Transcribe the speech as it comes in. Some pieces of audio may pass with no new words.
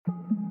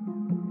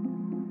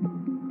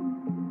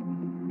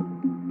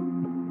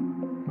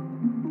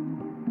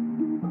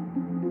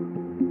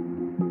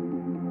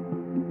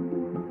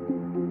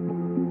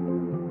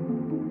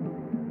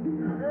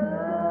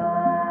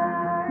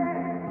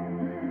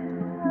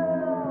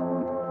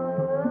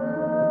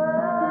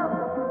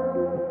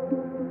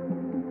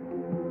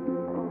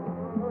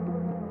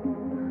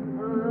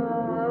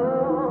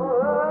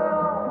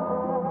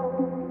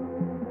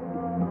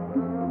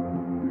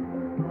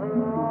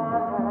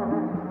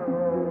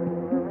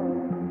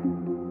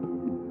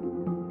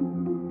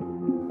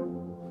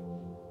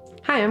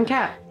Hi, I'm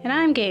Kat. And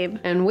I'm Gabe.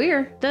 And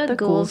we're The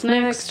Ghouls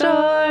Next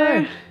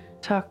Door.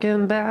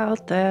 Talking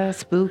about that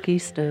spooky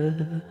stuff.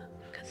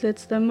 Because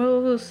it's the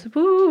most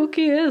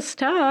spookiest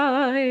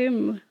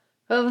time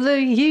Of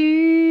the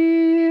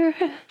year.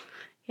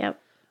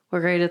 Yep. We're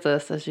great at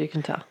this, as you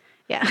can tell.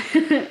 Yeah.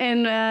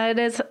 And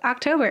it is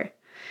October.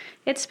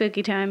 It's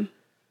spooky time.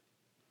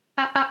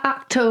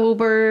 October.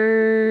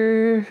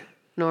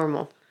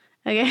 Normal.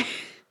 Okay.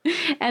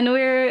 And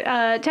we're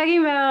talking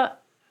about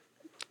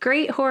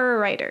great horror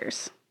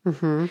writers.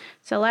 Mm-hmm.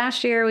 So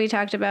last year we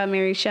talked about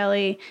Mary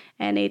Shelley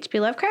and H.P.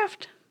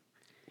 Lovecraft.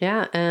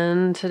 Yeah,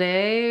 and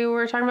today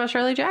we're talking about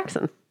Shirley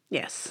Jackson.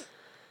 Yes.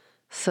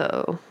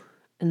 So,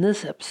 in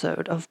this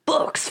episode of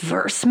Books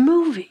vs.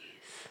 Movies.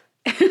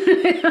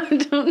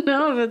 I don't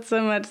know if it's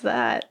so much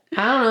that.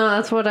 I don't know.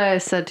 That's what I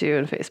said to you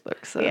in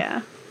Facebook. So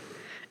Yeah.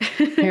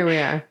 here we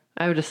are.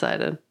 I've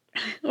decided.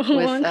 With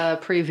a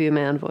preview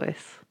man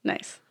voice.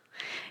 Nice.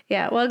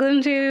 Yeah,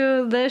 welcome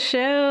to the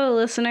show,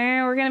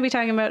 listener. We're going to be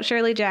talking about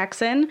Shirley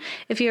Jackson.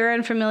 If you're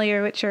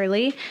unfamiliar with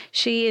Shirley,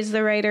 she is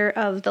the writer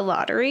of The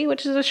Lottery,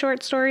 which is a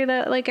short story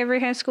that like every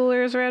high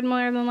schooler has read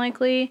more than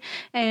likely,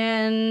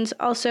 and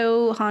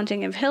also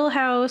Haunting of Hill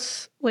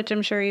House, which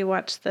I'm sure you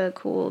watched the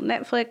cool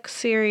Netflix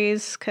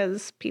series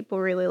because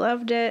people really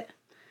loved it.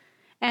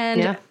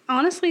 And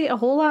honestly, a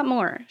whole lot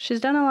more.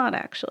 She's done a lot,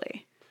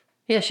 actually.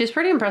 Yeah, she's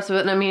pretty impressive.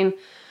 And I mean,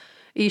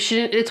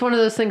 it's one of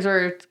those things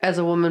where, as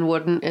a woman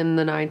wouldn't in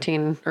the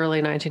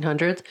early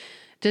 1900s,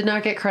 did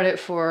not get credit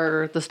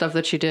for the stuff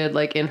that she did,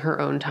 like, in her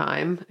own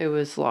time. It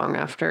was long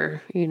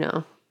after,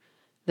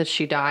 that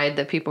she died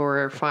that people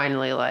were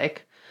finally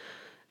like,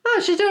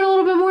 oh, she's doing a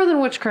little bit more than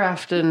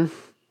witchcraft and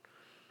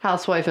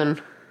housewifing.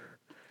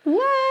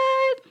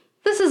 What?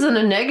 This isn't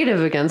a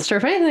negative against her.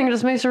 If anything, it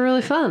just makes her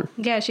really fun.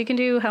 Yeah, she can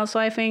do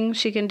housewifing.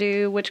 She can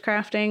do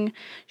witchcrafting.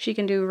 She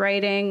can do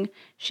writing.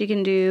 She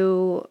can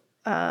do...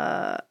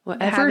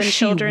 whatever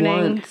she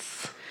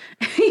wants.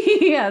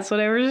 Yes,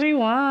 whatever she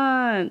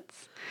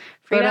wants.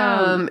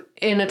 Freedom. But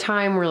in a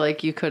time where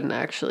like you couldn't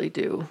actually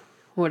do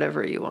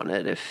whatever you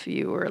wanted if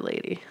you were a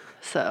lady.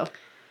 So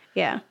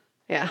yeah.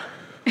 Yeah.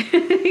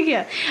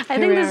 Yeah. I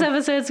think this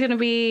episode's going to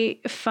be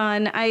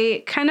fun.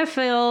 I kind of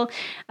feel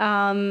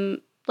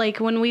like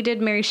when we did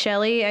Mary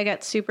Shelley, I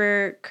got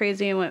super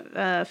crazy and went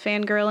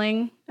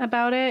fangirling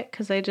about it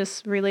because I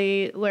just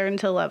really learned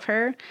to love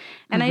her.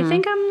 And I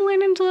think I'm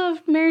learning to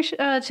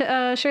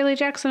love Shirley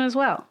Jackson as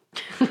well.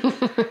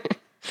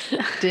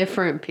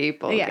 Different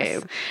people,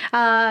 yes.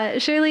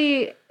 Gabe.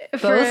 Shirley,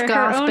 both for her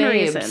goth own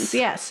babes. Reasons.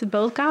 Yes,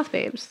 both goth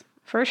babes,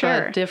 for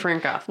sure. But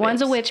different goth babes.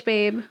 One's a witch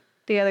babe,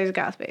 the other's a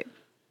goth babe.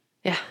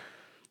 Yeah.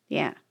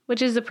 Yeah,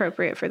 which is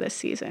appropriate for this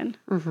season.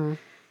 Mm-hmm.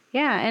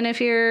 Yeah,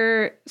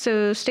 and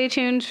so stay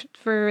tuned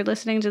for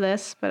listening to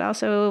this, but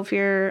also if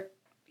you're,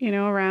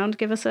 around,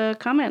 give us a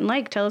comment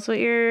and tell us what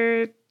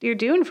you're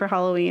doing for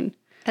Halloween.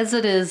 As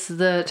it is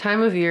the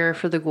time of year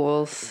for the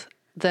ghouls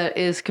that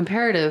is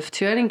comparative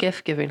to any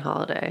gift-giving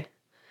holiday.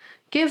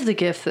 Give the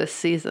gift this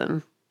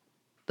season,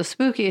 the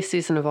spookiest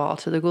season of all,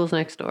 to the Ghouls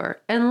Next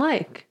Door, and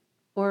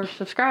or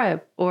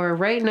subscribe or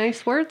write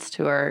nice words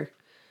to our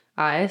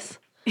eyes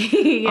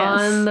Yes.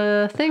 on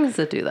the things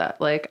that do that,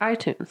 like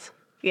iTunes.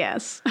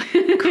 Yes.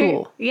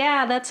 Cool.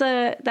 Yeah,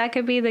 that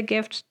could be the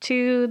gift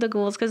to the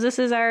ghouls because this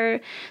is our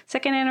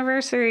second year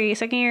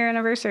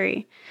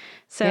anniversary.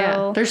 So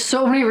yeah, there's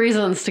so many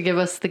reasons to give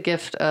us the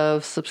gift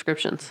of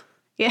subscriptions.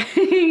 Yeah.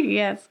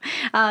 Yes.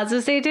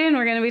 So stay tuned.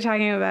 We're going to be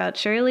talking about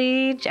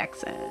Shirley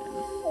Jackson.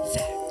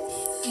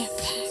 Facts. Yeah,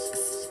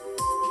 facts.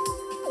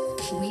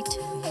 We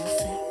tell you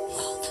facts.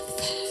 All the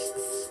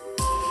facts.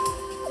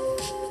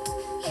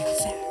 Your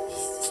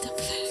facts. Still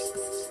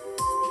facts.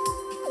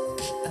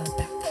 About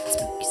that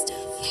spooky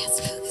stuff. Yeah,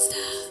 spooky stuff.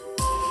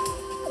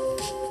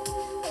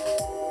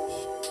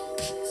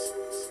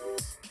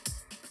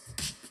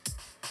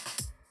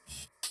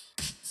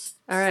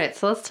 All right,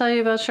 so let's tell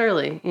you about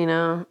Shirley.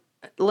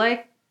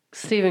 Like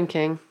Stephen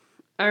King,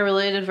 I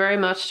related very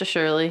much to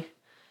Shirley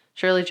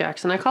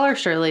Jackson. I call her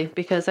Shirley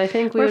because I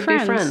think we would be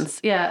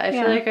friends. Yeah, I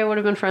feel like I would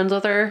have been friends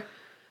with her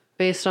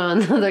based on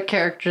the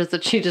characters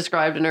that she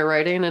described in her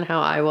writing and how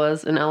I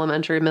was in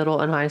elementary, middle,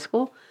 and high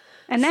school.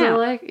 And now.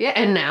 So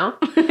and now.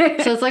 So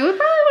it's like, we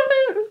probably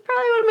would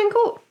have been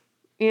cool.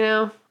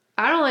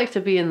 I don't like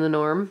to be in the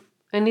norm,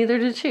 and neither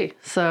did she.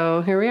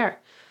 So here we are.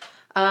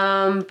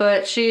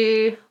 But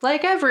she,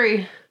 like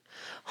every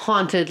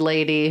haunted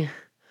lady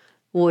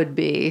would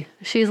be,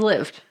 she's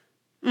lived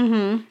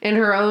in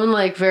her own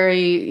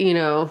very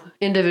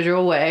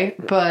individual way,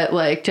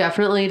 but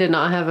definitely did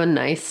not have a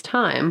nice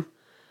time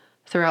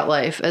throughout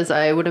life, as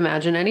I would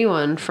imagine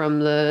anyone from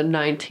the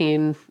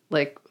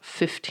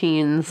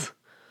 15s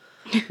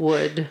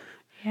would.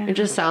 Yeah. It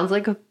just sounds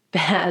like a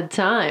bad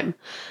time,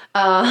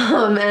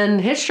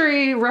 and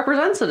history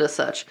represents it as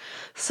such.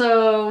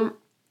 So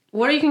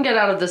what you can get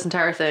out of this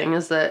entire thing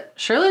is that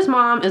Shirley's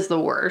mom is the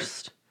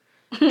worst.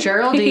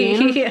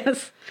 Geraldine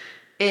Yes.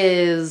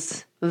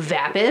 is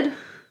vapid.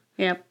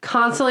 Yep.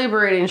 Constantly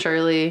berating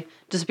Shirley,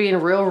 just being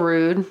real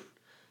rude.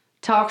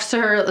 Tells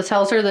her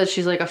that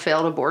she's like a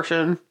failed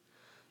abortion.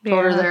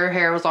 Told her Yeah. that her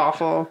hair was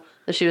awful,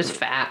 that she was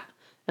fat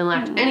and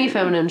lacked any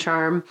feminine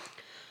charm,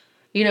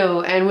 you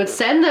know, and would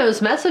send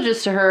those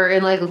messages to her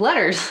in like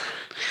letters.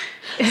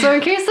 So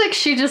in case like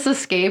she just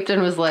escaped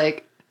and was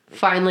like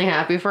finally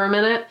happy for a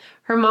minute,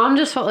 her mom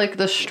just felt like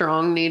the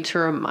strong need to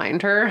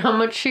remind her how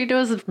much she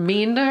was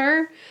mean to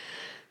her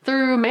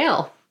through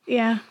mail.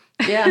 Yeah.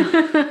 Yeah.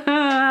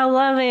 How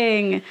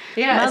loving.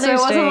 Yeah, so it Mother's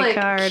wasn't Day like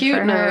card cute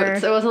for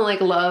notes. her. It wasn't like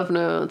love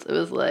notes. It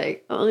was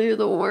like, oh, you're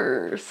the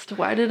worst.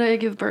 Why did I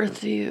give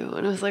birth to you?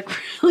 And it was like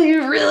really,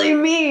 really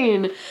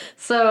mean.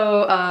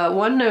 So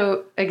one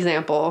note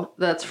example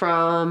that's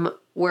from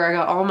where I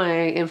got all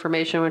my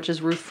information, which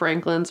is Ruth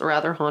Franklin's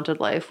Rather Haunted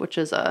Life, which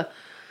is a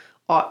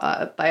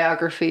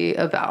biography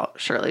about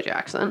Shirley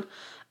Jackson.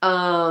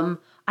 I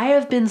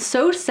have been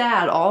so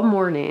sad all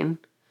morning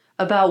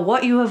about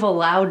what you have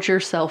allowed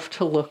yourself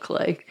to look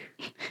like.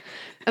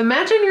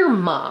 Imagine your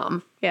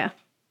mom Yeah.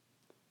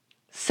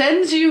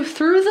 sends you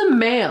through the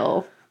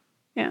mail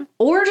Yeah.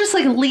 or just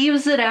like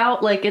leaves it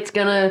out like it's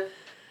gonna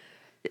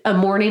a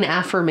morning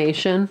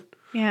affirmation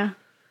Yeah.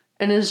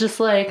 and is just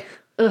like,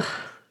 ugh,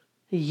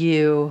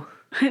 you.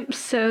 I'm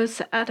so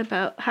sad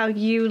about how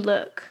you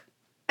look.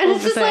 And it's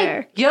Over just there.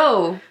 like,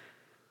 yo,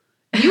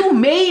 you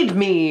made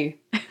me.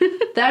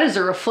 That is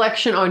a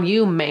reflection on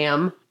you,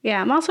 ma'am.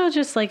 Yeah, I'm also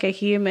just like a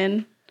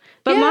human.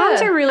 But Yeah,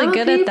 moms are really I'm a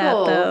good at that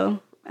people. though.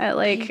 At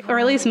like or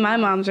at least my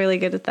mom's really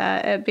good at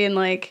that. At being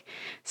like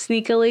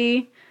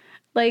sneakily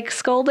like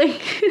scolding.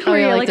 Oh, Where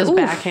yeah, you're like those "Oof,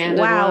 backhanded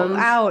wow, ones."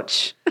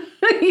 ouch.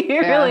 you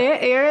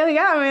really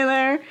got me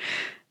there.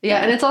 Yeah,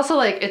 and it's also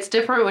like it's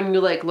different when you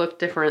like look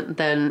different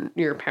than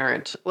your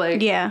parent.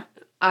 Like Yeah.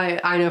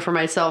 I know for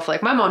myself,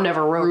 like my mom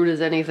never wrote rude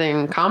as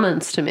anything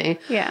comments to me.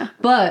 Yeah.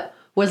 But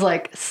was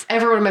like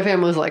everyone in my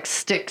family was like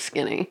stick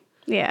skinny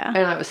Yeah.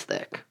 and I was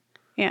thick.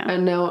 Yeah.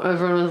 And now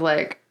everyone was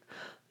like,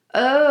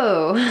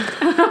 "Oh,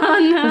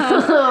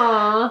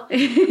 Oh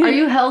are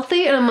you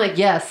healthy?" And I'm like,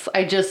 "Yes,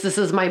 this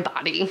is my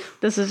body no.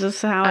 This is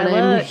just how and I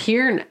I'm look.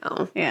 here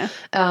now." Yeah.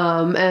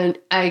 And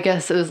I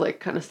guess it was like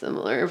kind of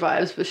similar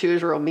vibes, but she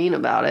was real mean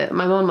about it.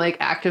 My mom like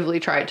actively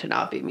tried to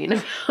not be mean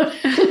about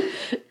it.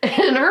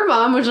 And her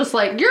mom was just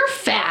like, "You're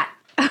fat.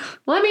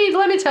 Let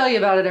me tell you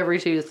about it every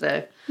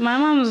Tuesday." My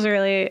mom's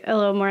really a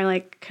little more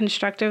like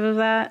constructive of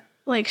that.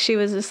 Like she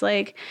was just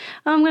like,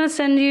 oh, I'm going to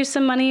send you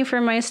some money for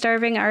my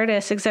starving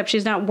artist, except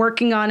she's not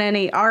working on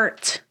any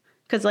art.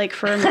 Because like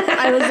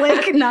I was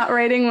like not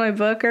writing my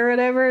book or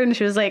whatever. And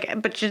she was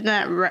like, but she's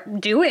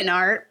not doing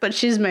art, but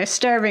she's my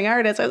starving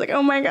artist. I was like,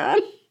 oh my God.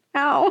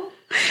 Ow.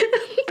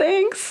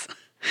 Thanks.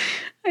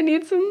 I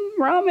need some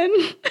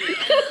ramen.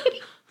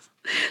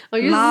 I'll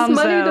use Moms, this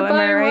money though, to am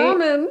buy I right?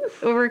 ramen.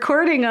 We're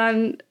recording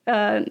on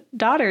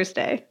Daughter's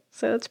Day.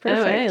 So it's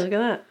perfect. Oh, hey, look at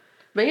that.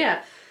 But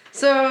yeah,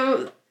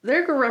 so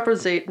their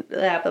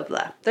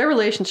their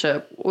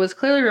relationship was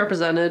clearly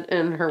represented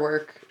in her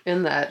work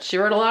in that she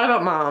wrote a lot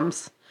about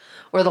moms,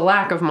 or the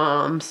lack of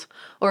moms,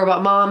 or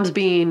about moms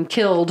being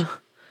killed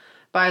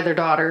by their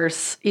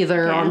daughters,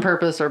 either on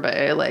purpose or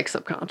by like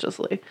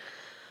subconsciously,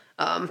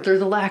 through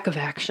the lack of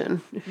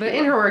action. But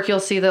in her work, you'll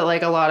see that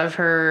like a lot of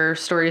her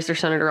stories are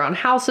centered around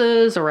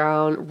houses,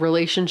 around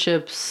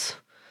relationships,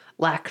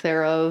 lack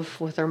thereof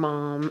with her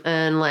mom,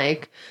 and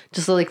like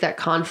just like that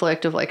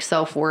conflict of like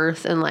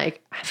self-worth and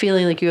like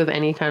feeling like you have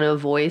any kind of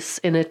voice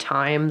in a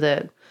time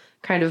that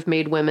kind of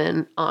made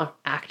women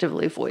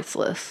actively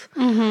voiceless.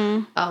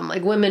 Mm-hmm.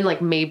 Like women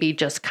like maybe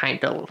just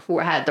kind of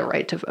had the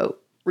right to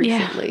vote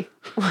recently.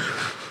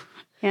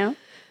 Yeah.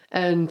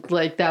 And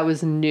like that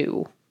was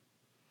new.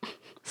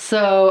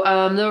 So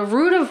the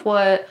root of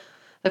what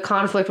the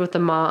conflict with the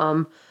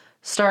mom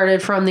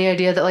started from the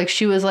idea that like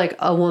she was like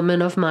a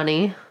woman of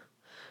money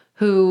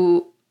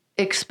who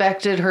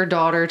expected her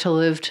daughter to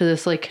live to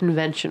this like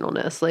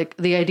conventionalness. Like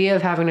the idea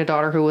of having a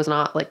daughter who was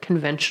not like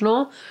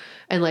conventional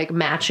and like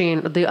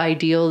matching the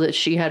ideal that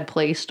she had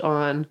placed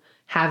on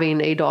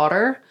having a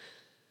daughter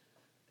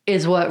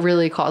is what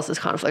really caused this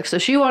conflict. So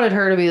she wanted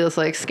her to be this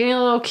like skinny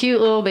little cute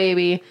little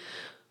baby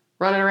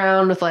running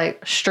around with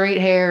like straight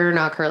hair,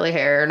 not curly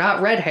hair,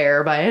 not red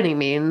hair by any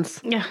means.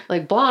 Yeah.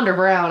 Like blonde or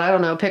brown, I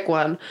don't know, pick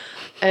one.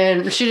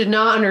 And she did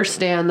not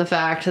understand the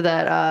fact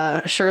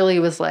that Shirley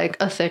was like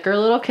a thicker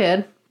little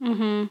kid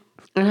and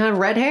had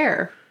red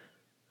hair.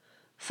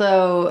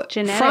 So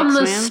Genetics, from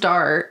the man.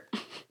 start,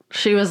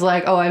 she was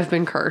like, "Oh, I've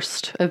been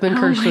cursed. I've been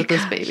cursed my with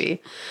this gosh.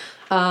 baby."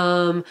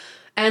 And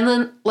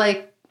then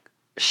like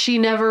she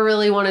never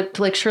really wanted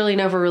to, like Shirley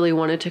never really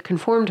wanted to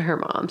conform to her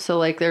mom. So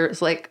like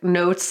there's like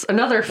notes,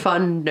 another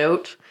fun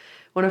note,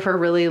 one of her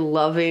really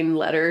loving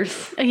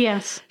letters.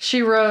 Yes.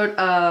 She wrote,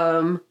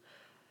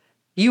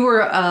 "You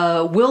were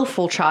a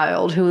willful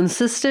child who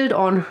insisted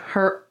on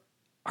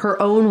her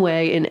own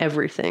way in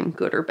everything,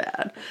 good or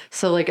bad."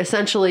 So like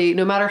essentially,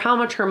 no matter how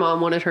much her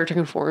mom wanted her to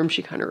conform,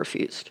 she kind of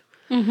refused.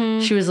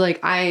 She was like,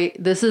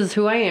 this is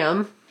who I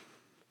am.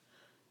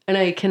 And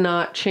I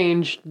cannot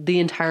change the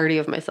entirety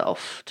of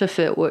myself to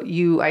fit what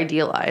you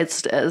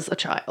idealized as a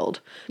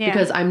child. Yeah.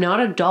 Because I'm not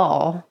a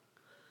doll.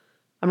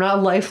 I'm not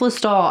a lifeless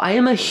doll. I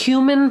am a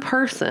human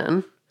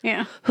person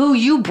Yeah. who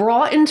you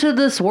brought into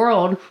this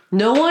world.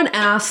 No one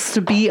asks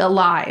to be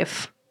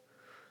alive.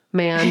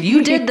 Man,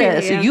 you did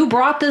this. Yeah. You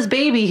brought this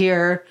baby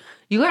here.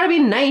 You gotta be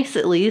nice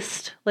at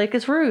least. Like,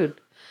 it's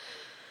rude.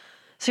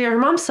 So yeah, her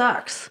mom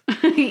sucks.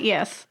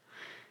 Yes.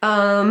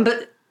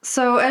 But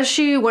so as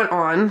she went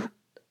on,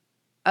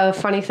 a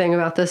funny thing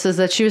about this is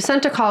that she was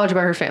sent to college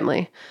by her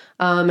family.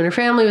 And her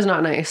family was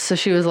not nice. So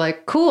she was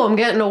like, cool, I'm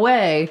getting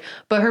away.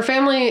 But her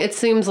family, it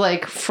seems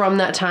like from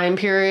that time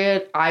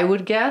period, I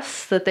would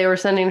guess that they were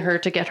sending her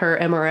to get her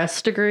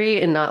MRS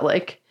degree and not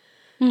like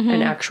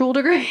an actual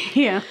degree.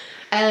 Yeah.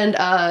 And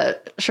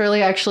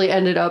Shirley actually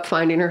ended up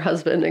finding her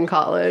husband in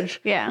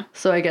college. Yeah.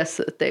 So I guess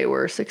that they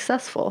were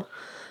successful.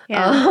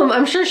 Yeah.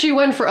 I'm sure she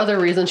went for other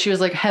reasons. She was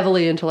like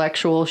heavily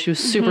intellectual. She was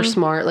super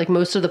smart. Like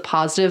most of the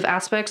positive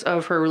aspects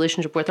of her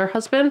relationship with her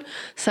husband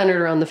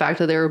centered around the fact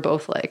that they were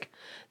both like,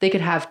 they could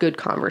have good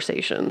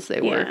conversations.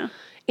 They were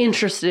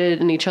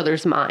interested in each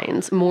other's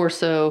minds more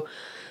so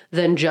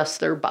than just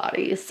their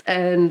bodies.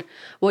 And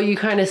what you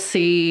kind of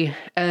see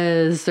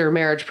as their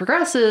marriage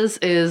progresses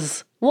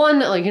is one,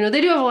 that like, you know,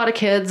 they do have a lot of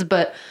kids,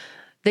 but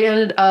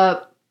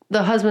the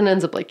husband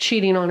ends up like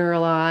cheating on her a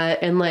lot.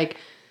 And like,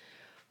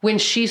 when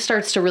she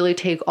starts to really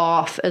take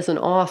off as an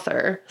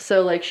author,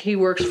 so like he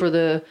works for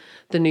the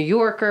New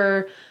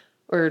Yorker,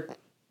 or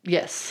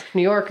yes,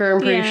 New Yorker, I'm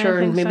pretty sure,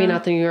 and maybe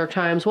not the New York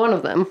Times, one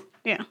of them.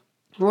 Yeah.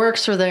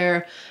 Works for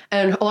there,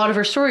 and a lot of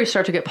her stories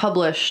start to get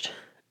published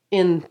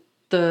in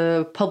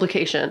the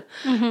publication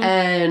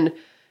and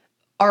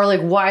are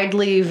like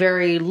widely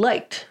very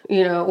liked,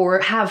 you know, or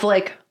have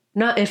like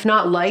not, if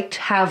not liked,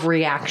 have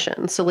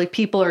reactions. So like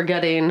people are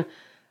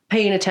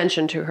paying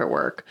attention to her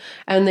work,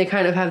 and they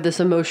kind of have this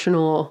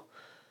emotional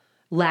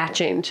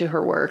latching to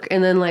her work.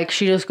 And then like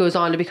she just goes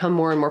on to become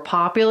more and more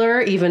popular,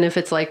 even if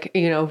it's like,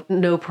 you know,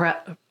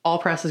 all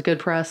press is good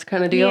press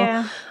kind of deal.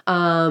 Yeah.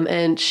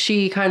 And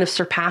she kind of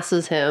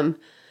surpasses him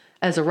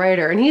as a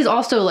writer. And he's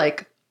also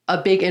like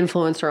a big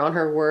influencer on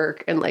her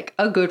work and like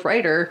a good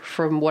writer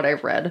from what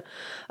I've read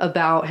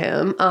about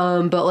him.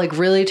 But like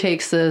really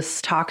takes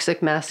this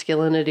toxic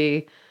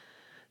masculinity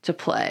to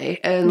play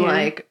and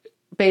like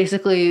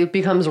basically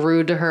becomes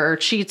rude to her,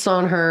 cheats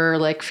on her,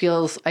 like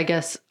feels, I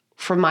guess,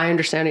 from my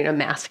understanding,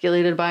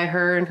 emasculated by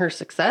her and her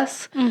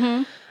success.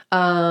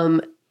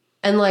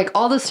 And like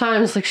all this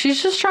time, it's like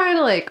she's just trying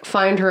to like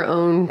find her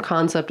own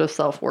concept of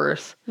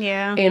self-worth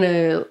in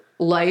a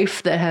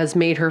life that has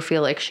made her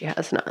feel like she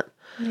has none.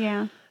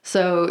 Yeah.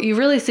 So you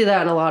really see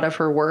that in a lot of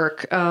her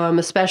work,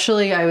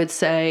 especially I would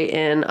say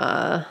in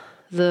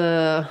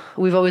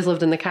We've Always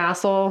Lived in the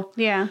Castle.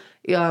 Yeah.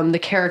 The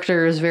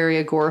character is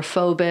very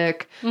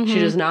agoraphobic. She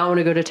does not want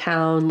to go to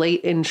town.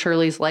 Late in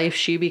Shirley's life,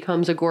 she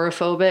becomes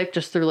agoraphobic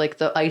just through like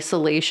the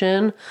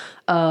isolation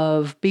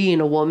of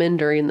being a woman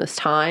during this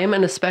time.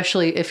 And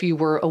especially if you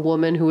were a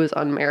woman who was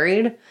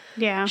unmarried.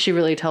 Yeah. She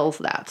really tells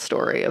that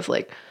story of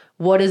like,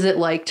 what is it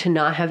like to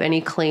not have any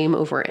claim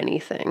over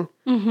anything?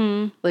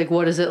 Like,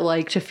 what is it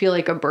like to feel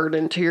like a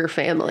burden to your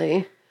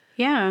family?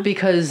 Yeah.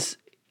 Because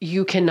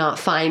you cannot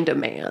find a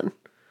man.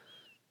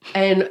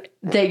 And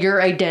that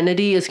your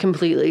identity is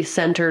completely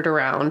centered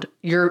around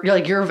your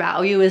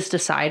value is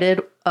decided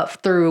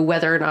through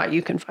whether or not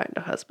you can find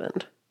a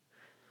husband.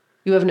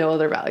 You have no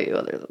other value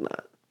other than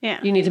that. Yeah.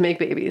 You need to make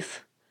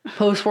babies.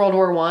 Post World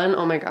War I,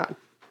 oh my God.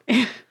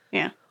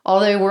 Yeah. All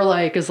they were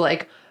like is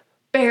like,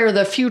 bear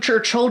the future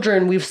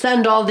children. We've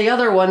sent all the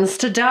other ones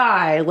to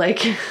die. Like,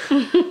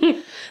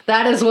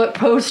 that is what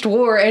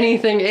post-war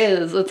anything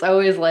is. It's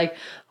always like,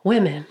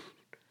 women,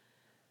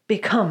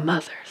 become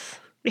mothers.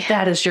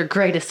 That is your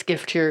greatest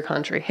gift to your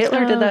country.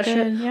 Hitler did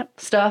that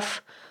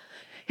stuff.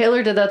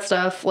 Hitler did that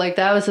stuff. Like,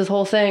 that was his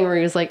whole thing where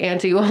he was like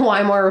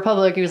anti-Weimar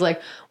Republic. He was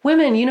like,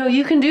 women, you know,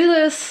 you can do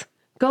this.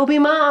 Go be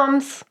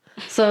moms.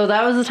 So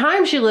that was the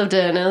time she lived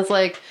in. And it's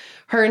like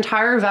her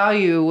entire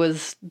value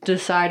was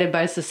decided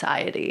by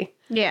society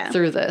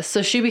through this.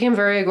 So she became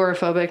very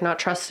agoraphobic, not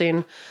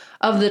trusting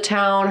of the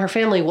town. Her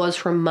family was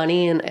from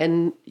money,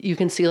 and you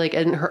can see like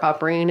in her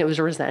upbringing, it was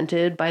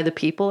resented by the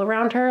people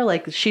around her.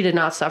 Like, she did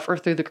not suffer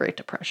through the Great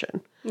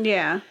Depression.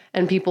 Yeah.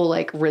 And people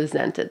like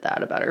resented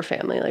that about her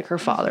family. Like, her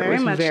father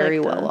was very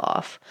well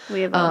off.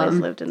 We have always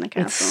lived in the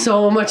castle. It's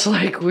so much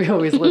like We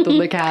Always Lived in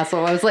the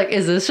Castle. I was like,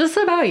 is this just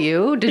about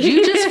you? Did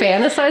you just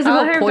fantasize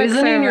about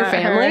poisoning your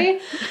family?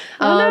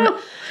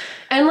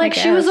 And like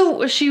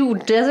she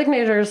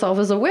designated herself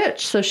as a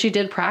witch, so she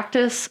did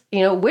practice, you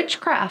know,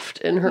 witchcraft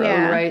in her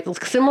own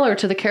right, similar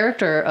to the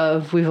character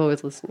of We've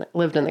Always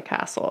Lived in the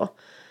Castle.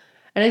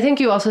 And I think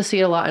you also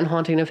see it a lot in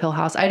Haunting of Hill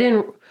House. I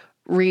didn't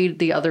read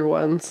the other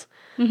ones,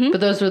 but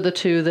those were the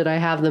two that I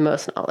have the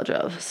most knowledge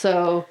of.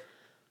 So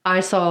I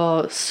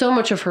saw so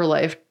much of her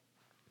life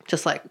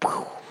just like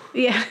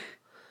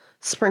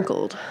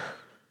sprinkled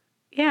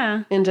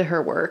into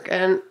her work.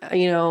 And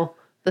you know,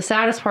 the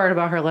saddest part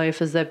about her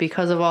life is that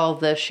because of all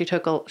of this, she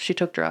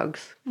took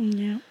drugs,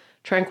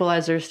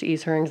 tranquilizers to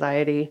ease her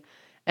anxiety,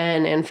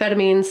 and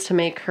amphetamines to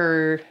make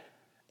her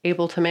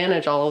able to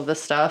manage all of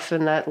this stuff,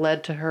 and that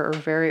led to her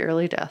very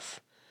early death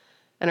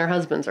And her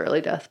husband's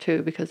early death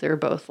too, because they were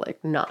both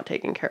like not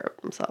taking care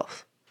of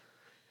themselves.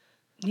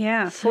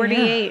 Yeah,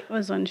 48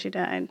 was when she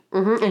died.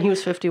 And he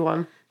was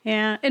 51.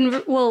 Yeah,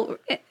 and well,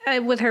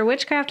 with her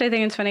witchcraft, I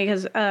think it's funny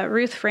because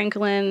Ruth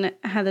Franklin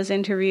had this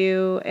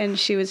interview, and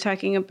she was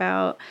talking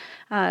about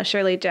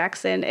Shirley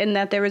Jackson, and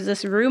that there was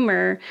this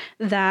rumor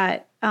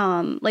that,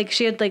 like,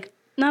 she had like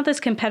not this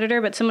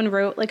competitor, but someone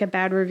wrote like a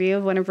bad review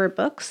of one of her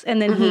books, and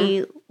then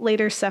he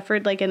later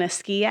suffered like in a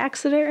ski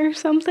accident or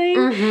something,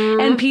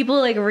 and people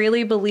like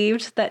really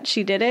believed that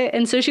she did it,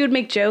 and so she would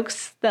make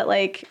jokes that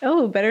like,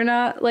 oh, better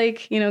not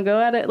like, you know, go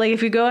out of, like,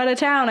 if you go out of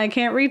town, I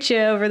can't reach you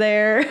over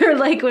there, or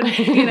like would,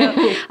 you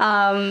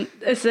know,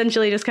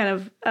 essentially just kind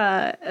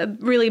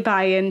of really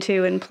buy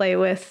into and play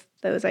with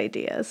those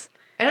ideas.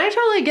 And I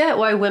totally get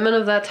why women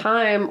of that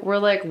time were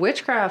like,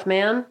 witchcraft,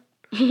 man.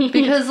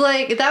 Because,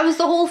 like, that was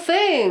the whole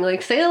thing.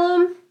 Like,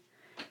 Salem,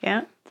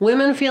 Yeah.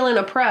 women feeling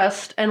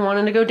oppressed and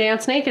wanting to go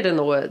dance naked in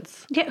the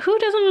woods. Yeah, who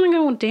doesn't want to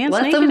go dance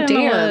Let naked them in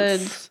dance. the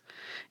woods?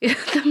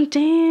 Let them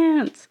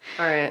dance.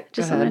 All right,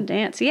 Just go let them ahead.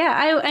 dance.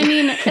 Yeah, I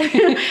mean,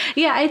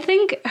 yeah, I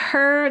think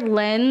her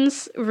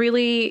lens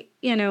really,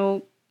 you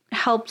know,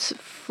 helped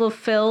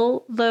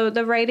fulfill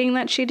the writing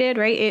that she did,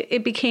 right?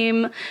 It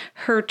became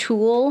her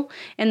tool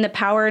and the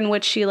power in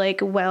which she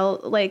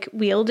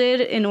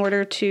wielded in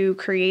order to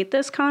create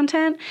this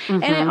content.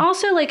 And it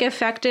also like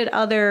affected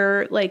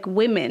other like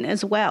women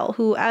as well,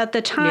 who at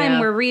the time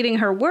were reading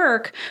her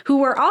work, who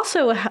were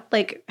also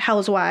like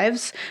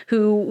housewives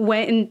who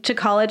went into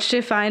college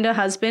to find a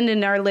husband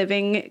and are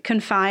living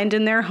confined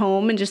in their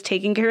home and just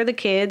taking care of the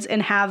kids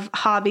and have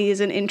hobbies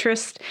and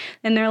interests.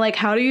 And they're like,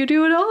 how do you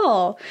do it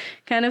all?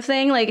 Kind of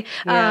thing. Like,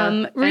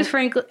 Ruth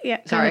Franklin. Yeah.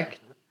 Sorry.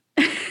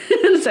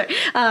 Sorry.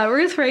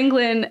 Ruth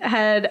Franklin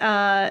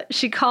had,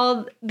 she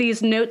called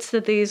these notes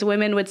that these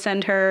women would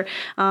send her,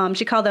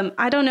 she called them,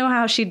 I don't know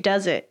how she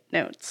does it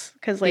notes.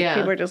 Cause like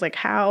people are just like,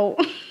 how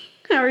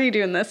are you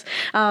doing this?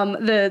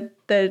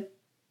 The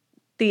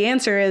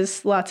answer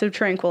is lots of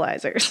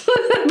tranquilizers,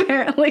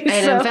 apparently.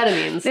 And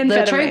amphetamines.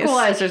 The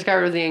tranquilizers got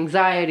rid of the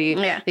anxiety.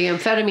 Yeah. The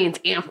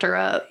amphetamines amped her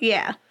up.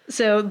 Yeah.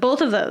 So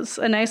both of those,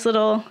 a nice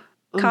little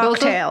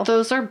cocktail. Both of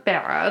those are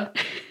bad.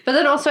 But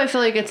then also I feel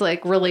like it's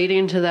like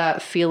relating to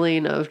that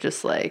feeling of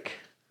just like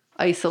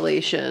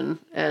isolation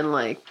and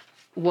like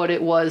what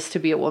it was to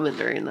be a woman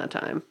during that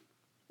time.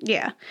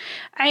 Yeah.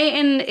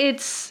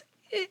 I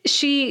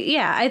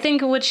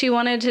think what she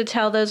wanted to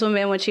tell those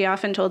women, what she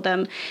often told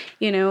them,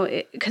 you know,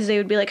 because they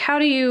would be like, how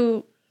do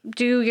you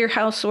do your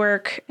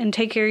housework and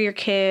take care of your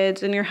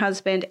kids and your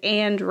husband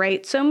and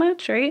write so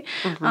much, right?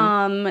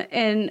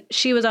 And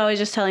she was always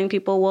just telling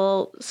people,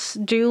 well,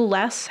 do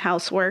less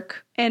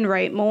housework and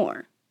write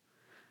more.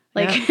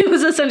 Like, it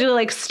was essentially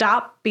like,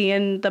 stop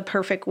being the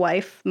perfect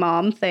wife,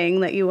 mom thing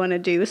that you want to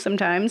do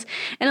sometimes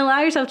and allow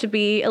yourself to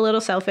be a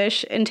little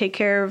selfish and take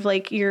care of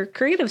like your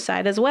creative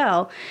side as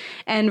well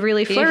and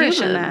really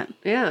flourish in that.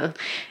 Yeah.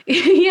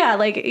 Yeah.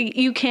 Like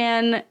you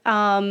can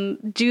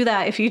do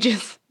that if you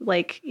just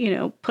like, you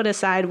know, put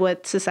aside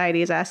what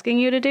society is asking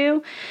you to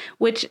do,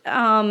 which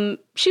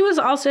she was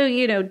also,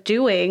 you know,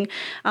 doing.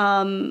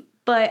 But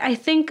I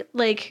think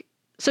like,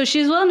 so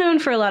she's well known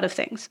for a lot of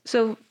things.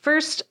 So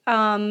first,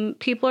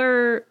 people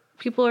are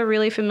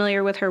really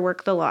familiar with her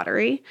work, The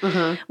Lottery,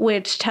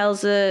 which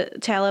tells a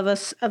tale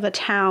of a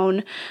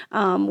town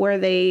where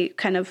they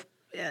kind of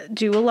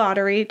do a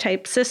lottery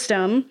type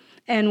system,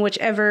 and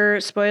whichever,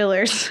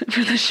 spoilers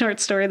for the short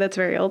story that's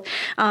very old,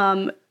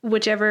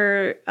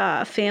 whichever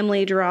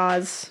family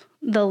draws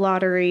the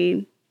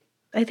lottery,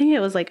 I think it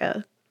was like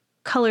a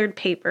colored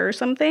paper or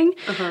something,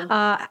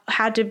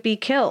 had to be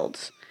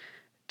killed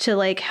to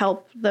like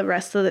help the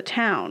rest of the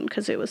town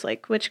because it was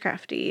like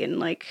witchcrafty and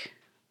like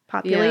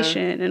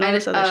population and all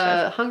this other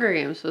stuff. Hunger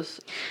Games was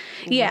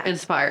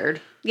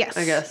inspired. Yes.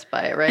 I guess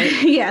by it, right?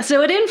 Yeah,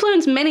 so it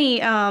influenced many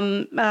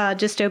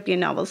dystopian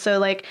novels. So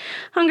like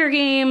Hunger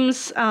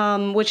Games,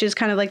 which is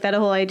kind of like that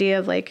whole idea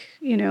of like,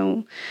 you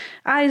know,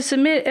 I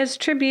submit as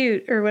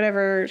tribute or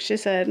whatever she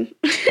said.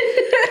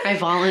 I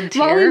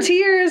volunteer.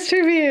 Volunteer as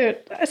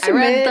tribute. I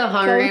read the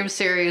Hunger Games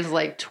series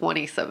like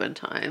 27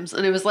 times.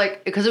 And it was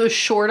like, because it was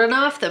short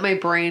enough that my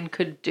brain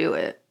could do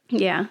it.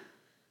 Yeah.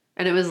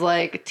 And it was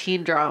like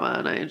teen drama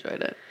and I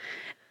enjoyed it.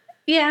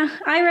 Yeah,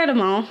 I read them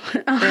all.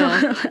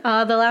 Yeah.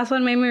 The last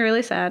one made me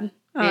really sad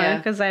Yeah.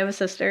 because I have a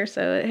sister,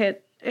 so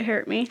it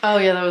hurt me. Oh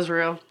yeah, that was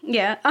real.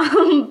 Yeah,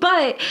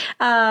 but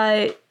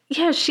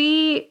yeah,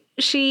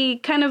 she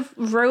kind of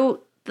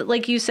wrote,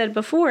 like you said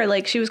before,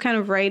 like she was kind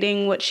of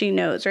writing what she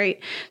knows, right?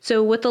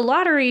 So with The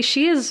Lottery,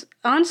 she is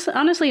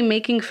honestly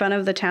making fun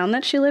of the town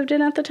that she lived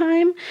in at the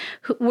time,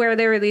 where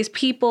there were these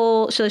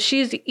people. So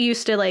she's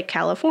used to like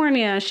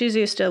California, she's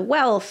used to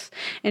wealth,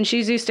 and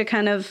she's used to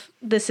kind of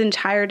this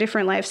entire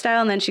different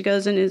lifestyle. And then she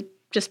goes and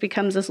just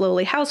becomes this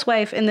lowly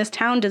housewife, and this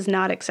town does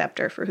not accept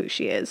her for who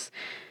she is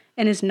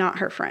and is not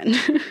her friend.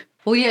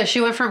 Well, yeah,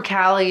 she went from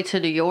Cali to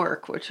New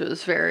York, which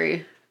was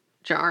very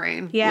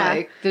jarring. Yeah.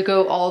 Like to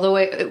go all the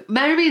way.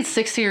 Imagine being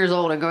 60 years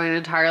old and going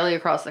entirely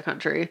across the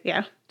country.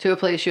 Yeah. To a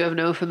place you have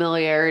no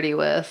familiarity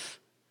with.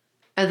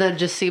 And then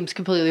just seems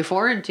completely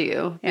foreign to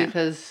you Yeah.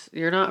 because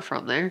you're not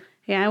from there.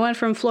 Yeah, I went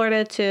from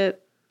Florida to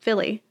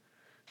Philly.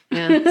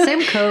 Yeah.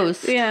 Same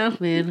coast. Yeah.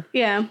 I mean,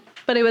 Yeah,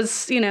 but it was,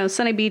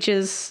 sunny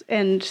beaches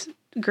and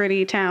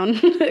gritty town,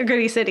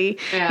 gritty city,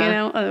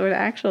 Yeah. or the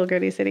actual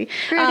gritty city.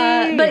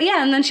 Gritty. But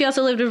yeah, and then she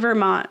also lived in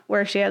Vermont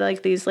where she had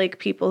like these like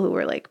people who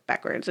were like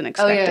backwards and oh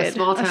expected. yeah,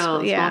 small town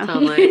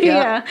life. Yep.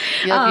 Yeah.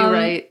 Yep, you're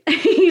right.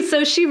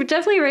 So she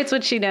definitely writes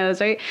what she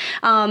knows, right?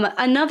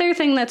 Another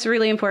thing that's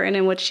really important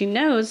in what she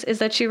knows is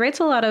that she writes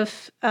a lot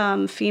of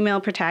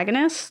female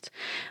protagonists,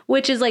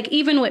 which is like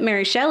even with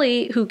Mary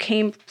Shelley, who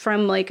came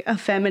from like a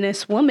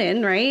feminist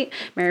woman, right?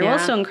 Mary Yeah.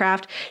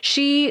 Wollstonecraft,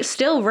 she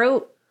still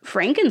wrote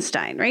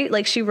Frankenstein, right?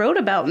 Like she wrote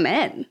about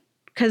men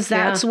because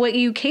that's what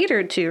you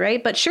catered to,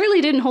 right? But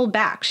Shirley didn't hold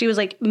back. She was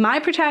like,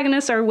 my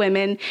protagonists are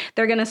women.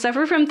 They're going to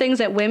suffer from things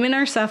that women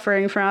are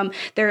suffering from.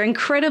 They're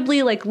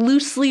incredibly like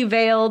loosely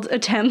veiled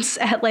attempts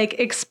at like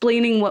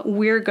explaining what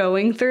we're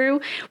going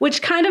through,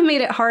 which kind of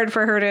made it hard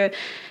for her to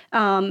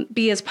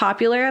be as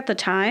popular at the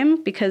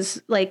time because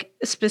like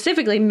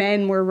specifically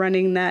men were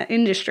running that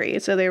industry.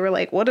 So they were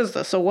like, what is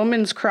this? A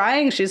woman's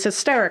crying? She's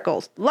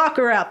hysterical. Lock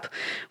her up.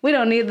 We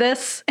don't need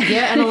this.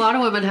 Yeah, and a lot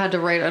of women had to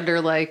write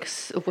under like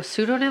a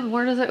pseudonym.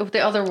 Where is it? The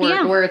other word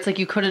Yeah. where it's like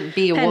you couldn't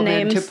be a Pen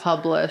woman names. to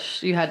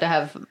publish. You had to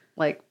have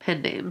like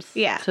pen names.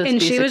 Yeah. to And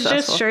be she was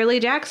successful. just Shirley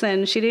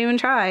Jackson. She didn't even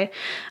try.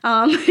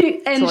 And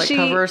to like she,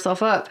 cover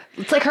herself up.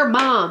 It's like her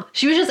mom.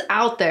 She was just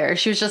out there.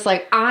 She was just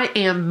like, I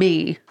am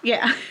me.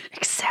 yeah.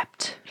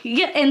 Except.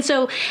 Yeah, and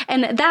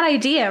that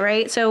idea,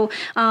 right? So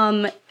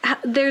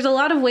there's a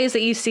lot of ways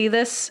that you see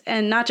this,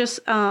 and not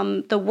just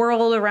the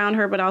world around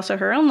her, but also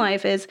her own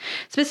life is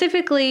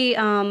specifically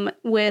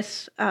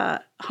with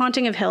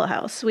Haunting of Hill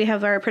House. We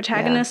have our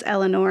protagonist,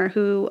 Eleanor,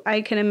 who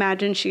I can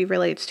imagine she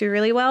relates to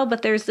really well,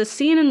 but there's this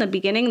scene in the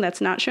beginning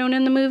that's not shown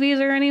in the movies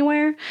or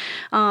anywhere.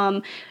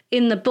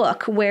 In the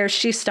book where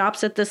she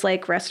stops at this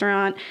like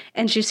restaurant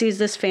and she sees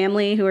this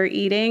family who are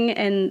eating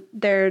and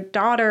their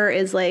daughter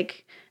is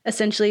like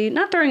essentially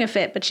not throwing a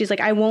fit, but she's like,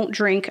 I won't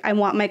drink. I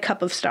want my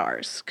cup of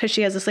stars. Because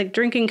she has this like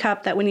drinking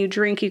cup that when you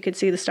drink, you could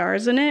see the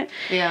stars in it.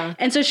 Yeah.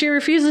 And so she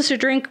refuses to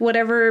drink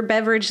whatever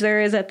beverage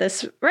there is at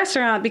this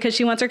restaurant because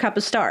she wants her cup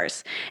of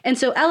stars. And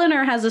so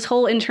Eleanor has this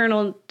whole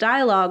internal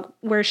dialogue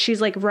where she's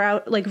like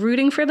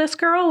rooting for this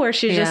girl, where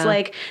she's just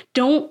like,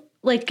 don't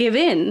like give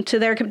in to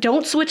their,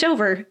 don't switch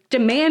over,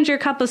 demand your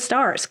cup of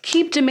stars,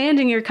 keep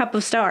demanding your cup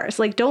of stars.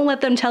 Like, don't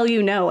let them tell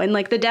you no. And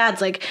like the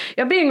dad's like,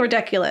 you're being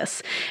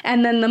ridiculous.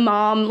 And then the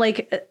mom,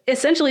 like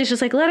essentially is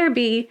just like, let her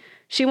be.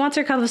 She wants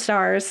her cup of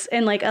stars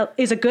and like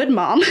is a good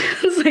mom.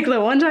 It's like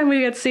the one time we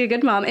get to see a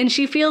good mom. And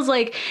she feels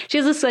like she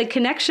has this like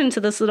connection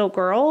to this little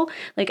girl,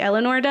 like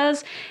Eleanor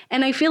does.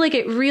 And I feel like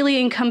it really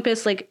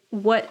encompassed like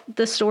what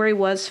the story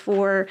was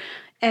for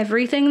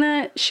everything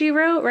that she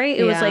wrote, right?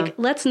 It was like,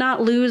 let's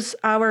not lose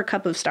our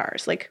cup of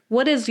stars. Like,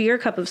 what is your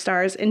cup of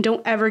stars? And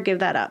don't ever give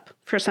that up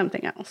for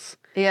something else.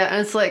 Yeah,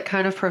 and it's like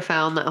kind of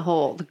profound that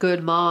whole the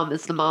good mom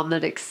is the mom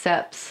that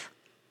accepts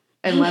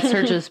and lets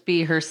her just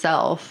be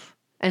herself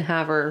and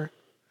have her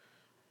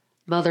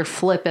mother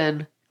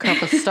flippin' cup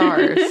of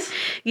stars.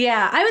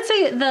 Yeah, I would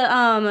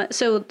say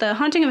so the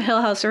Haunting of Hill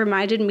House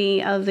reminded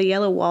me of The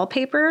Yellow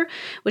Wallpaper,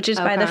 which is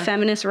by the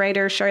feminist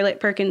writer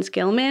Charlotte Perkins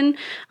Gilman,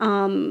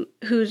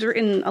 who's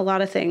written a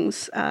lot of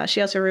things.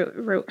 She also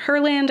wrote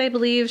Herland, I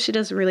believe. She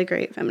does really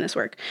great feminist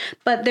work.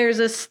 But there's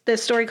this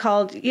story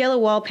called Yellow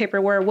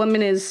Wallpaper where a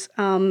woman is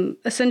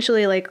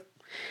essentially like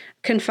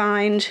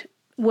confined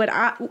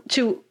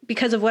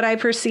because of what I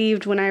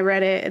perceived when I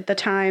read it at the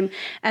time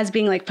as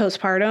being like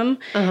postpartum.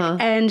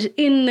 And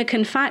in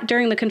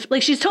the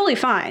like she's totally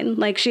fine.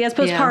 Like she has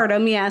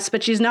postpartum, yes,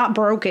 but she's not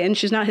broken.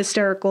 She's not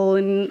hysterical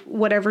in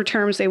whatever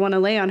terms they want to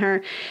lay on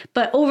her.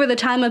 But over the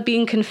time of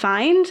being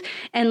confined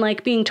and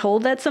like being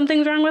told that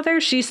something's wrong with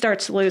her, she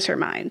starts to lose her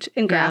mind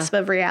and grasp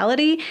of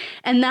reality.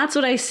 And that's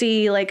what I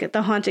see like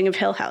the Haunting of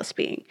Hill House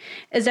being,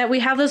 is that we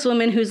have this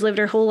woman who's lived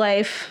her whole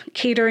life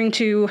catering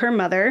to her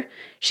mother.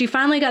 She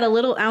finally got a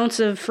little ounce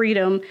of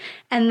freedom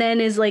and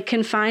then is like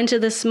confined to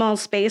this small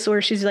space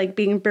where she's like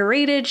being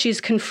berated.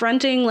 She's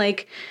confronting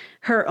like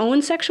her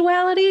own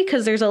sexuality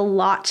because there's a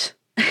lot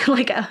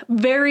like a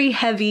very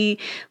heavy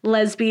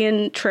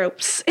lesbian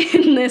tropes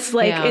in this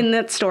in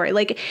that story.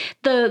 Like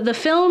the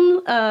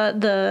film,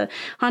 the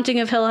Haunting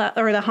of Hill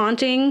or the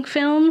Haunting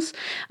films,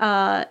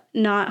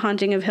 not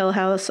Haunting of Hill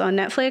House on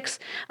Netflix,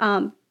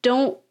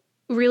 don't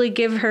really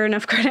give her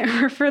enough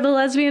credit for the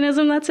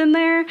lesbianism that's in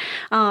there.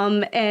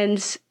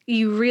 And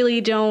you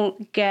really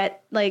don't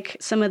get like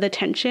some of the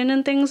tension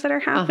and things that are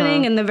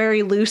happening and the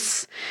very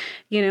loose,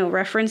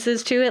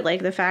 references to it.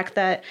 Like the fact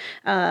that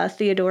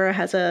Theodora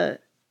has a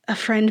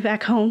friend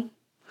back home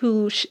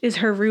who is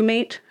her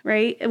roommate,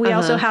 right? We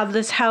also have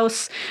this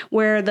house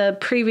where the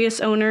previous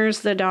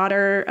owners, the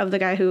daughter of the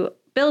guy who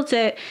built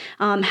it,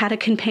 had a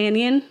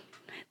companion.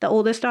 The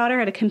oldest daughter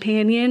had a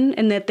companion,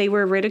 and that they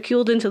were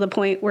ridiculed into the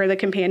point where the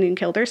companion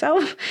killed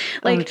herself.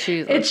 Like,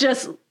 it's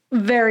just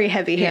very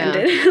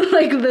heavy-handed.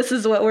 Like, this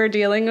is what we're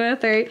dealing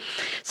with, right?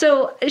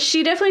 So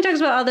she definitely talks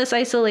about all this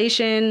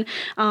isolation,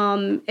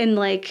 and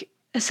like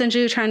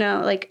essentially trying to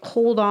like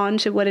hold on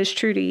to what is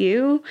true to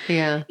you.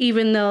 Yeah.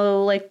 Even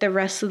though like the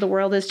rest of the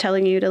world is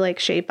telling you to like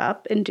shape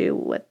up and do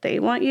what they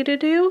want you to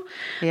do.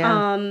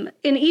 Yeah. And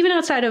even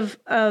outside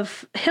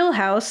of Hill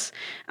House,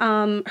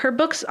 her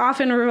books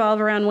often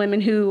revolve around women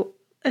who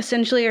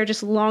essentially are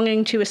just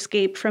longing to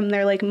escape from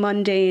their like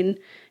mundane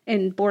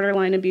and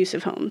borderline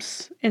abusive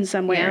homes in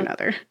some way or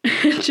another.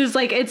 Just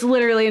like, it's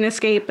literally an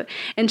escape,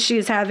 and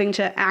she's having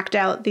to act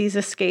out these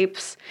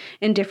escapes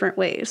in different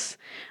ways.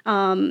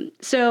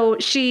 So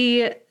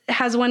she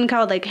has one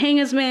called like Hang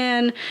His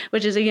Man,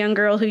 which is a young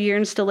girl who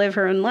yearns to live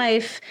her own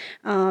life.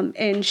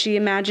 And she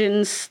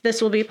imagines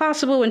this will be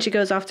possible when she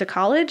goes off to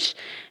college,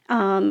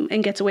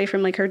 and gets away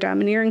from like her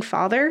domineering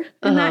father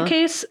in that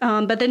case.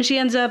 But then she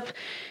ends up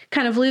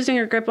kind of losing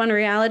her grip on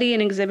reality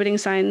and exhibiting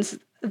signs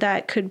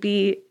that could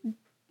be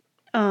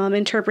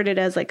interpreted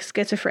as like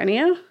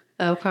schizophrenia.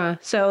 Okay.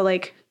 So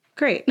like,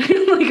 great.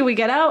 Like, we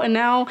get out and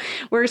now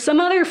we're some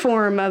other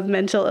form of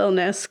mental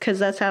illness, because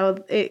that's how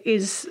it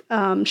is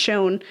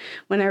shown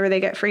whenever they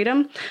get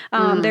freedom.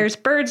 There's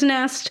Bird's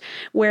Nest,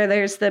 where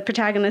there's the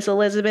protagonist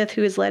Elizabeth,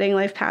 who is letting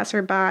life pass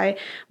her by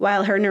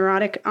while her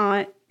neurotic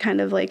aunt kind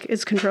of like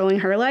is controlling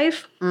her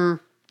life.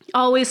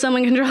 Always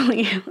someone controlling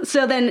you.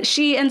 So then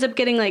she ends up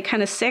getting like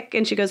kind of sick,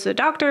 and she goes to the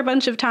doctor a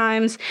bunch of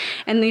times,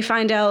 and they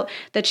find out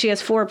that she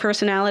has 4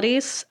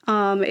 personalities.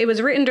 It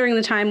was written during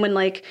the time when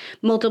like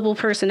multiple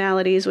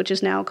personalities, which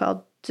is now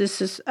called what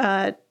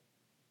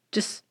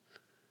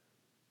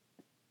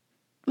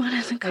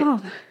is it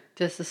called?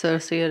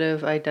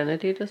 Dissociative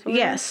identity disorder?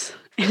 Yes,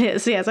 it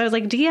is. Yes. I was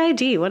like,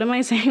 DID. What am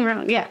I saying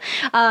wrong? Yeah.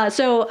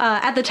 So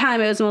at the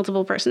time, it was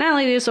multiple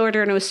personality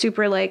disorder, and it was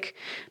super like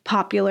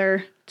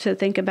popular to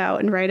think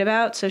about and write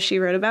about. So she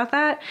wrote about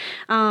that.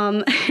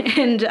 And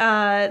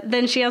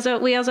then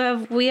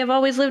we have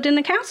always lived in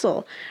the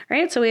castle,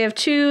 right? So we have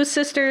 2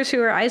 sisters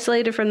who are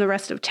isolated from the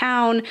rest of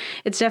town.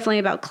 It's definitely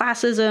about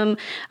classism.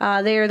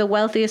 They are the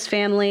wealthiest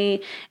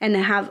family and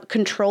have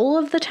control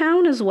of the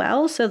town as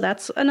well. So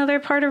that's another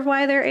part of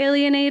why they're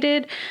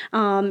alienated,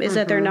 is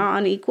that they're not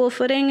on equal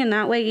footing in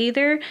that way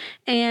either.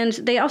 And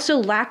they also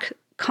lack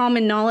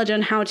common knowledge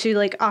on how to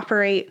like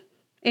operate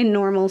in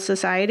normal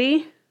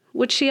society,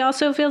 which she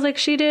also feels like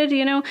she did,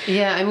 you know?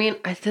 Yeah, I mean,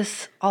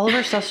 all of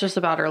her stuff's just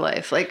about her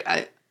life. Like,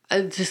 I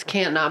just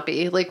can't not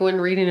be. Like,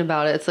 when reading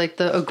about it, it's like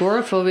the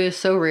agoraphobia is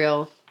so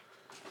real.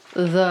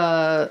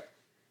 The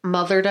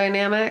mother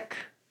dynamic,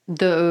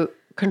 the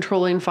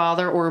controlling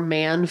father or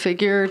man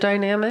figure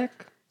dynamic.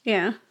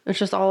 Yeah. It's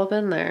just all up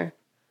in there.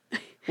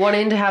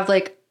 Wanting to have,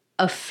 like,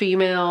 a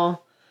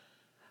female,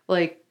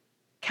 like,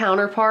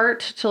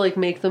 counterpart to, like,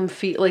 make them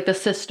feel, like, the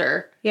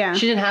sister. Yeah.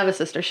 She didn't have a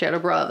sister. She had a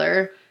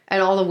brother.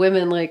 And all the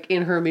women, like,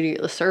 in her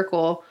immediate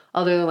circle,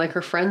 other than, like,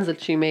 her friends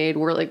that she made,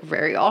 were, like,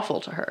 very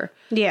awful to her.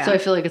 Yeah. So I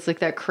feel like it's, like,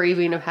 that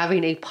craving of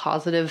having a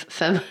positive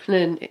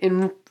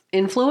feminine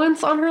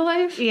influence on her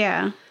life.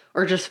 Yeah.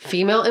 Or just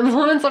female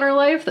influence on her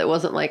life that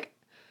wasn't, like,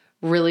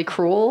 really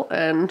cruel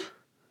and,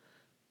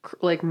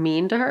 like,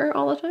 mean to her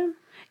all the time.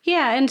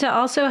 Yeah, and to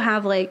also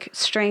have like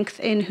strength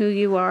in who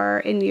you are,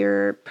 in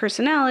your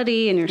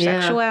personality, and your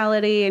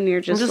sexuality, and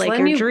your just like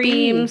your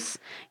dreams.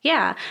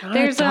 Yeah,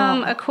 there's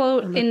a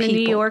quote in the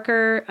New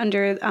Yorker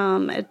under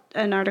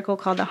an article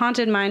called "The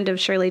Haunted Mind of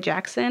Shirley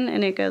Jackson,"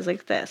 and it goes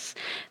like this: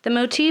 "The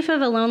motif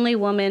of a lonely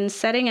woman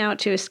setting out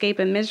to escape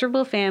a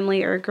miserable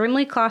family or a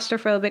grimly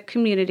claustrophobic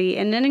community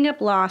and ending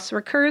up lost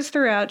recurs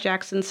throughout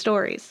Jackson's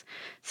stories.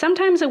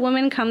 Sometimes a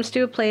woman comes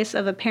to a place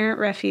of apparent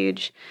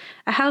refuge,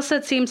 a house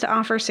that seems to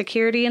offer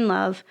security and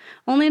love,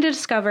 only to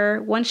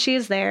discover, once she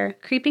is there,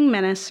 creeping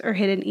menace or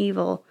hidden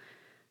evil.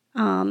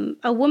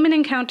 A woman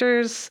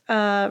encounters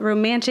a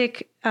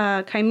romantic,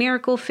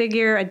 chimerical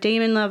figure, a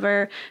daemon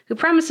lover, who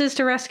promises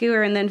to rescue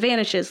her and then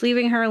vanishes,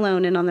 leaving her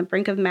alone and on the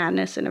brink of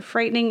madness in a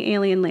frightening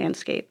alien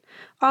landscape.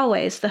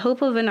 Always, the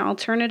hope of an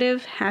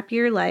alternative,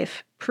 happier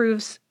life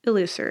proves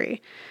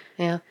illusory."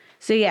 Yeah.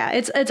 So yeah,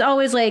 it's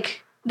always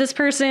like, this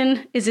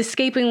person is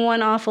escaping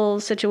one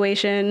awful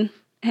situation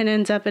and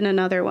ends up in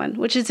another one,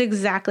 which is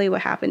exactly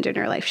what happened in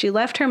her life. She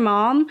left her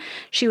mom.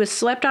 She was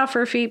swept off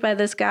her feet by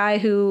this guy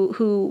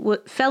who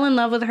fell in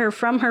love with her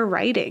from her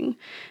writing,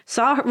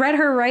 read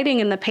her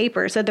writing in the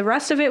paper, said the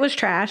rest of it was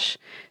trash,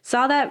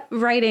 saw that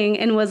writing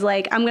and was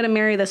like, I'm going to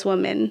marry this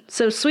woman.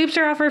 So sweeps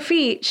her off her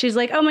feet. She's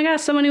like, oh my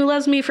gosh, someone who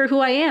loves me for who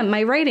I am,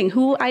 my writing,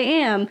 who I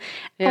am,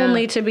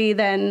 only to be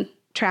then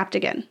trapped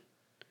again.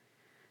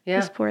 Yeah,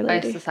 this poor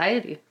lady. By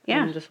society.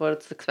 Yeah. And just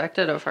what's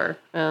expected of her.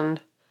 And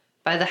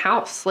by the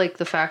house, like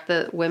the fact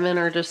that women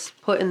are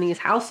just put in these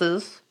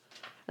houses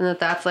and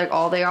that's like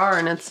all they are.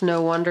 And it's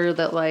no wonder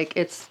that like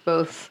it's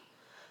both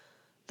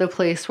the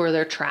place where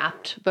they're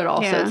trapped, but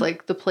also it's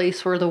like the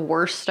place where the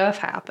worst stuff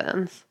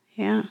happens.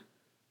 Yeah.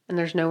 And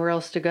there's nowhere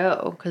else to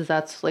go because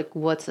that's like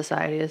what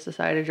society has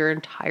decided your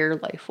entire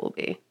life will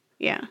be.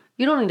 Yeah.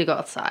 You don't need to go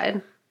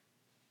outside.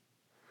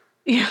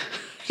 Yeah.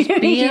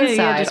 be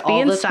inside just all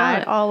be the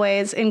inside time.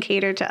 always and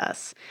cater to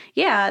us.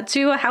 Yeah,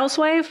 to a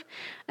housewife,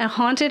 a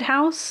haunted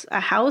house, a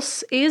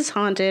house is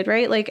haunted,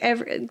 right? Like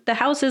the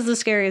house is the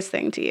scariest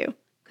thing to you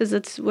because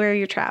it's where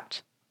you're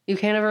trapped. You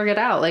can't ever get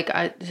out. Like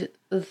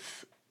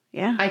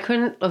Yeah. I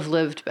couldn't have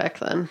lived back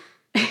then.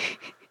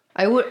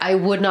 I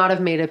would not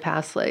have made it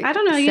past like I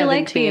don't know. You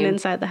liked being 17.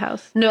 inside the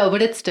house. No,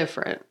 but it's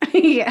different.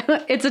 Yeah,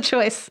 it's a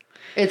choice.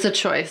 It's a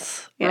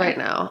choice Yeah. right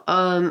now.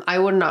 I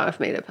would not have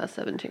made it past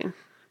 17.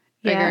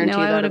 I Yeah, guarantee no,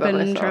 I that would have about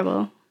been in myself.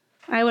 trouble.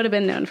 I would have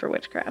been known for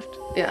witchcraft.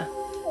 Yeah.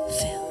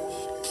 Film.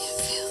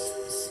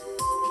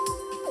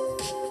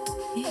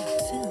 Yeah,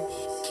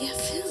 films. Yeah,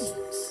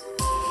 films.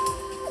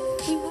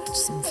 We watched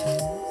some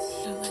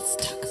films. Now let's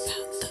talk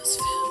about those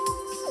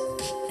films.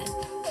 And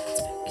all that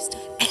spooky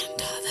stuff.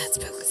 And all that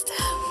spooky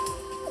stuff.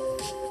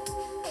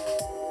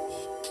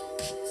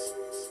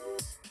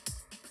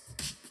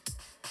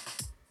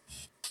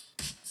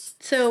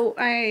 So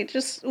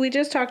we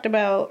just talked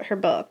about her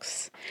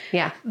books,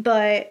 Yeah.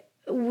 but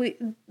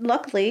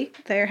luckily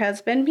there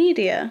has been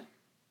media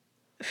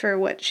for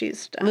what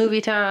she's done.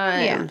 Movie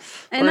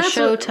times. And or that's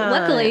show what,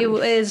 luckily times.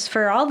 is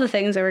for all the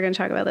things that we're going to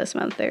talk about this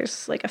month.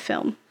 There's like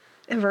a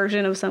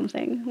version of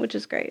something, which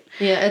is great.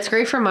 Yeah, it's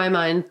great for my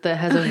mind that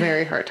has a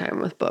very hard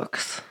time with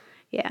books.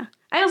 Yeah.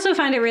 I also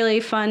find it really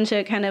fun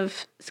to kind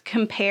of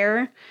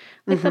compare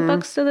like the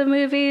books to the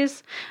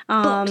movies.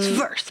 Books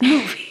versus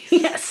movies.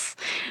 Yes.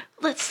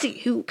 Let's see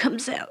who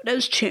comes out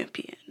as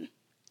champion.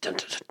 Dun,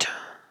 dun,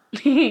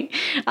 dun,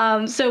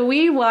 dun. So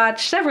we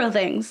watched several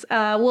things.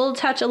 We'll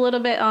touch a little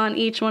bit on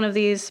each one of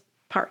these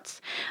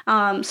parts.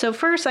 So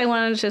first, I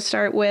wanted to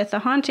start with The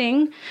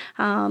Haunting,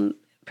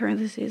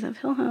 parentheses of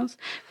Hill House,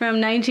 from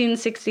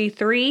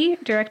 1963,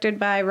 directed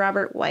by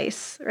Robert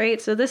Weiss,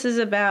 right? So this is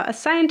about a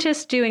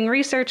scientist doing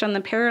research on the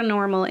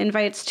paranormal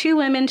invites two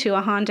women to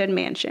a haunted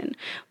mansion.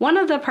 One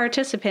of the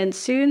participants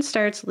soon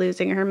starts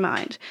losing her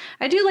mind.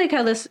 I do like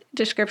how this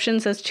description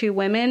says two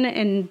women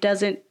and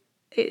doesn't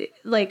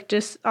like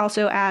just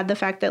also add the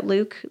fact that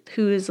Luke,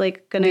 who is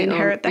like going to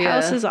inherit the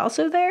house, is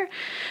also there.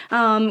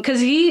 Because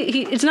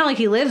he it's not like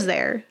he lives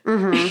there.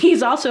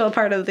 He's also a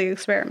part of the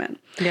experiment.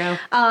 Yeah.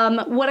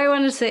 What I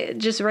wanted to say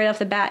just right off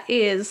the bat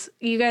is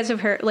you guys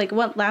have heard, like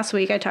last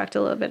week I talked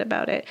a little bit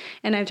about it,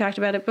 and I've talked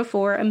about it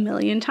before a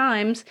million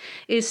times,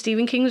 is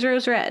Stephen King's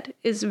Rose Red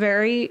is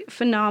very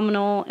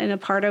phenomenal and a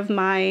part of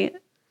my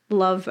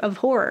love of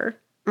horror.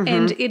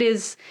 And it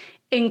is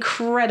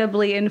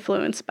incredibly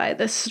influenced by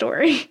this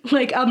story,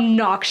 like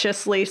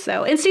obnoxiously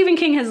so. And Stephen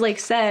King has like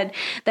said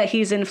that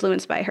he's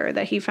influenced by her,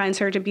 that he finds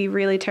her to be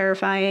really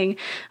terrifying.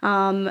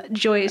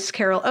 Joyce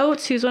Carol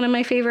Oates, who's one of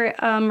my favorite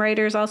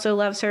writers, also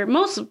loves her.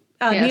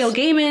 Neil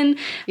Gaiman,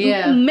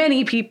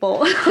 many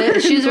people.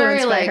 She's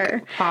very influenced by like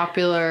her.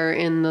 popular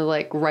in the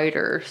like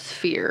writer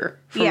sphere,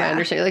 from my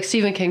understanding. Like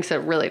Stephen King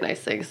said really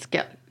nice things.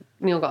 Yeah,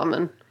 Neil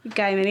Gaiman.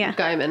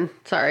 Gaiman,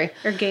 sorry.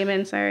 Or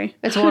Gaiman, sorry.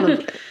 It's one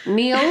of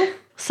Neil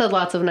said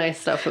lots of nice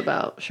stuff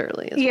about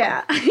Shirley as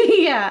well.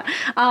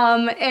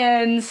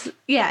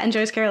 And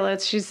Joyce Carol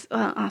Oates, she's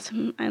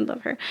awesome. I love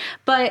her.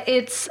 But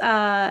it's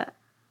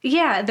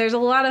there's a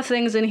lot of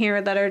things in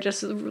here that are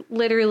just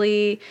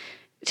literally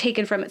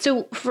taken from it.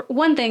 So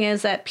one thing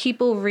is that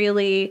people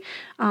really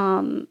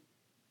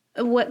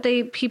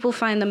people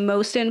find the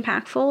most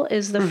impactful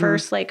is the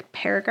first like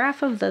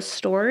paragraph of the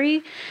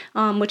story,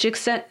 which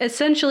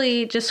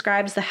essentially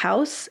describes the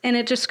house, and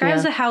it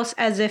describes the house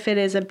as if it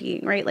is a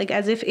being, right? Like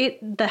as if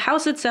the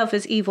house itself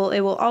is evil.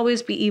 It will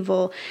always be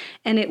evil,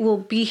 and it will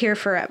be here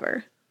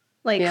forever.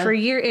 Like for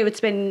it's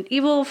been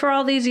evil for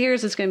all these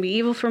years. It's going to be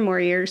evil for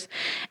more years.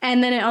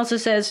 And then it also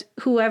says,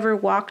 whoever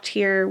walked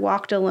here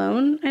walked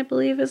alone, I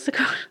believe is the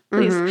quote.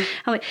 Please.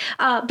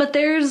 But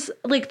there's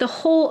like the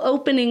whole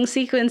opening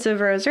sequence of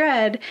Rose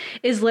Red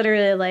is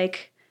literally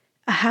like,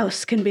 a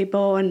house can be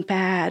born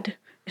bad.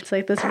 It's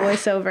like this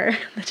voiceover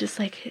that just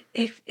like,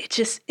 it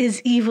just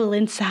is evil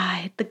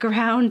inside. The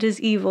ground is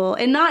evil.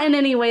 And not in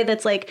any way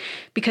that's like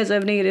because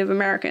of Native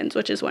Americans,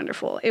 which is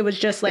wonderful. It was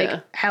just like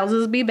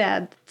houses be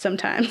bad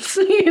sometimes.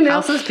 You know?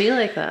 Houses be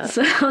like that.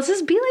 So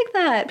houses be like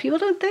that. People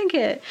don't think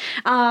it.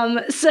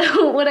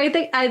 So what I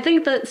think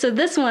that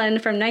this one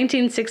from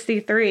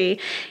 1963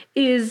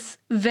 is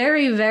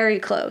very, very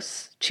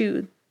close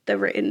to the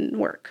written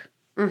work.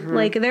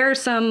 Like there are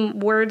some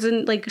words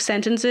and like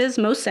sentences.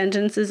 Most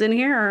sentences in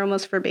here are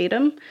almost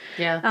verbatim.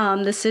 Yeah.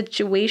 The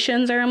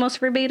situations are almost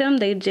verbatim.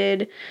 They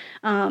did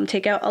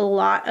take out a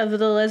lot of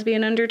the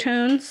lesbian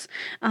undertones,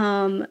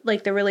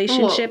 like the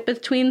relationship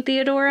between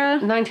Theodora.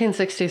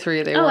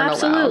 1963, they weren't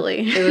absolutely.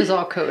 allowed. It was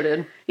all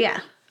coded.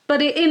 Yeah,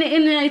 but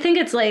I think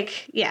it's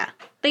like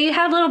they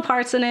had little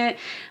parts in it.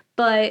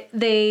 But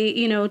they,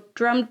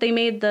 they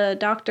made the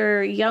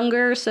doctor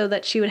younger so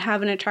that she would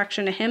have an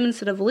attraction to him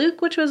instead of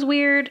Luke, which was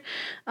weird.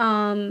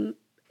 They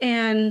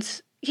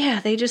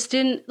just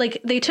didn't,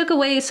 like, they took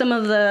away some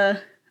of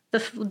the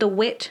the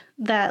wit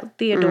that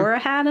Theodora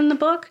had in the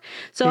book.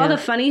 So all Yeah. the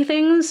funny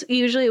things,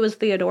 usually it was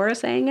Theodora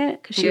saying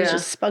it because she was Yeah.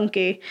 just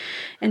spunky,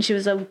 and she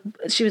was a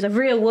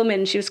real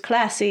woman. She was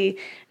classy.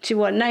 She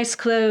wore nice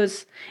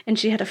clothes, and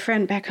she had a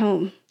friend back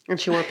home. And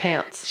she wore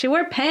pants. She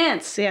wore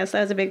pants. Yes, that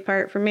was a big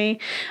part for me.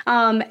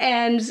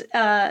 And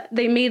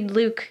they made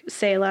Luke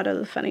say a lot of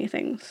the funny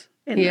things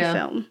in the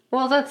film.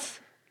 Well, that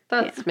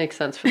makes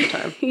sense for the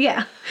time.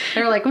 Yeah.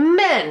 They're like,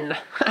 men!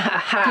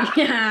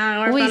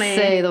 Yeah, we're We funny.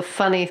 say the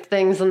funny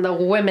things and the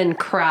women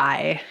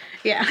cry.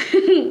 Yeah.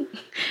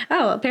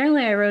 Oh,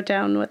 apparently I wrote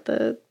down what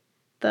the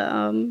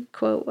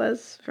quote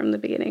was from the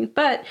beginning.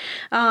 But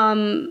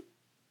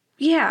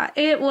yeah,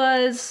 it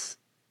was.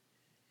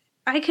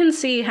 I can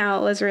see how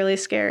it was really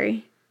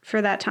scary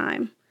for that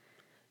time.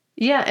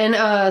 Yeah,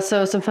 and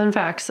so some fun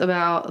facts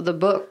about the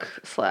book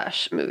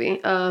 /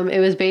 movie. It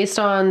was based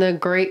on the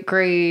great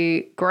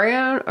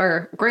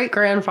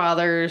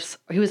grandfather's.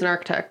 He was an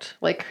architect.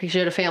 Like, he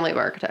had a family of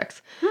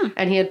architects,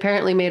 and he had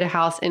apparently made a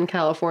house in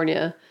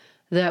California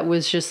that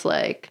was just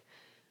like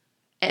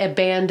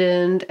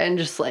abandoned and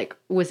just like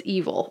was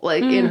evil.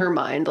 Like in her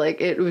mind, like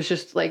it was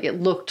just like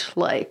it looked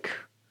like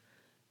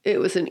it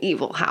was an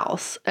evil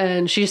house,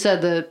 and she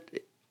said that.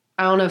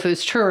 I don't know if it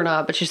was true or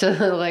not, but she said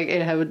that, like,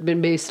 it had been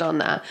based on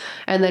that.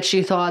 And that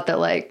she thought that,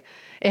 like,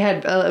 it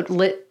had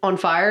lit on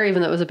fire,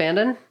 even though it was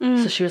abandoned.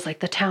 So she was like,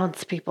 the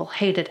townspeople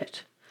hated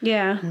it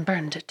Yeah. and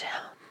burned it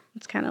down.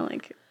 It's kind of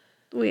like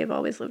we have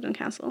always lived in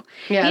Castle.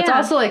 Yeah, it's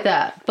also like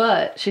that.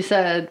 But she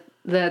said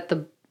that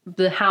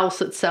the house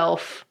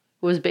itself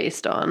was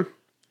based on.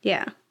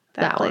 Yeah.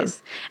 That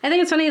place. I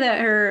think it's funny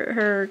that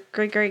her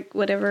great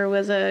whatever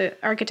was a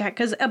architect,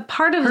 because a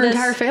part of Her this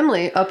entire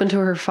family, up into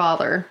her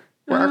father,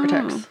 were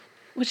architects.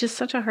 which is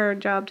such a hard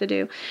job to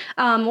do.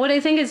 What I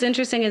think is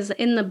interesting is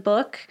in the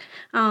book,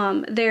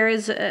 there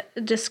is a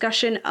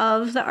discussion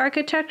of the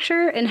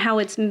architecture and how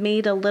it's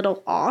made a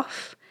little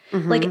off.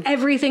 Like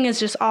everything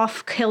is just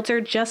off kilter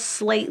just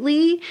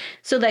slightly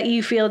so that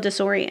you feel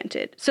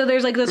disoriented. So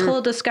there's like this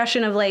whole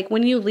discussion of like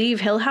when you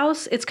leave Hill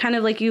House, it's kind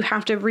of like you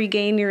have to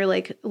regain your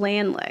like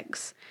land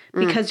legs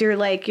because you're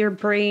like your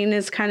brain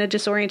is kind of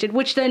disoriented,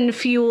 which then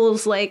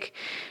fuels like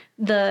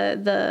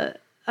the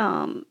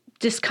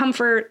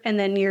discomfort, and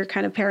then you're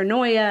kind of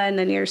paranoia, and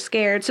then you're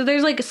scared. So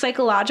there's like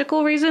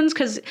psychological reasons,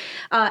 because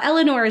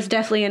Eleanor is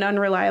definitely an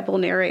unreliable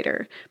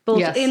narrator,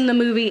 both in the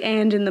movie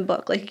and in the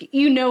book. Like,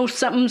 you know,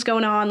 something's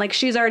going on. Like,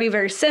 she's already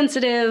very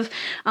sensitive.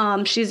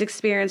 She's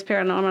experienced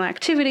paranormal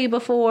activity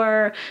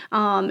before.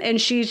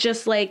 And she's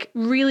just like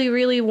really,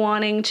 really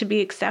wanting to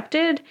be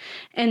accepted.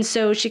 And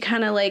so she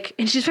kind of like,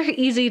 and she's very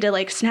easy to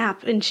like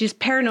snap, and she's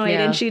paranoid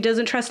and she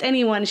doesn't trust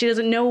anyone. She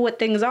doesn't know what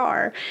things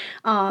are.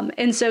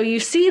 And so you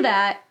see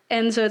that.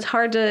 And so it's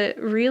hard to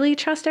really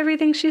trust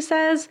everything she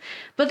says.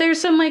 But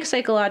there's some like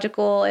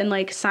psychological and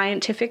like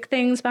scientific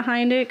things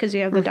behind it, because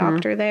you have the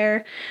doctor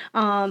there.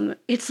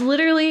 It's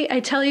literally, I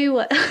tell you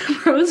what,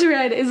 Rose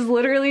Red is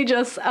literally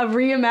just a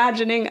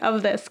reimagining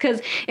of this. Because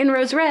in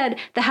Rose Red,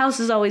 the house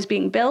is always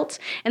being built.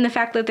 And the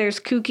fact that there's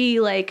kooky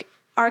like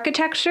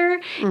architecture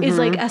is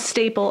like a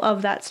staple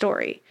of that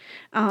story.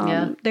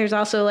 There's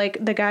also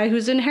like the guy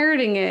who's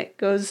inheriting it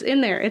goes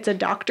in there. It's a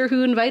doctor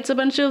who invites a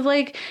bunch of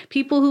like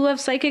people who have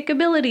psychic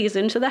abilities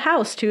into the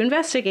house to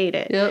investigate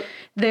it. Yep.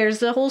 There's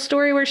the whole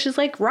story where she's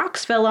like,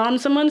 rocks fell on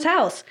someone's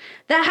house.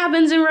 That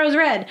happens in Rose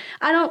Red.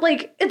 I don't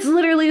like, it's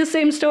literally the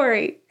same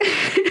story.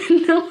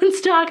 No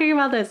one's talking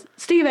about this.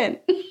 Steven.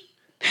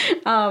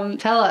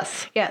 Tell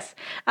us. Yes.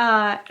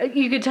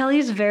 You could tell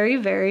he's very,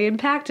 very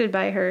impacted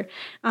by her.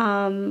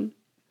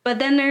 But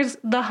then there's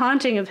The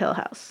Haunting of Hill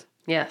House.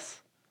 Yes.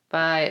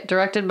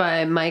 Directed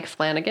by Mike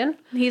Flanagan.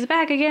 He's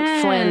back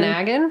again.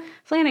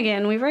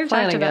 Flanagan. We've already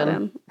talked about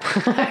him.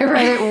 I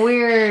read it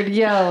weird.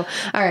 Yo.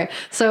 All right.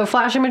 So,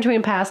 flashing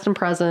between past and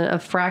present, a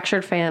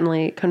fractured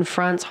family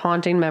confronts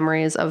haunting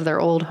memories of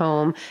their old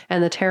home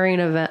and the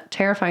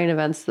terrifying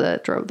events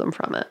that drove them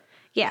from it.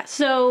 Yeah.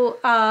 So,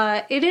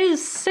 it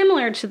is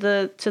similar to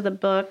the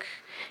book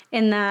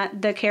in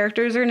that the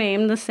characters are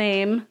named the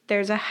same.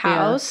 There's a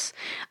house.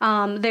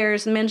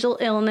 There's mental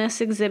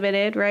illness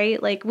exhibited,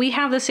 right? Like, we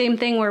have the same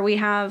thing where we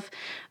have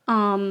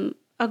a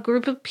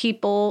group of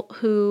people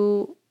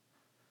who,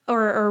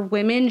 or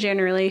women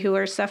generally, who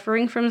are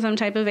suffering from some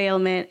type of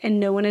ailment, and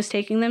no one is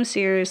taking them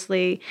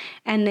seriously,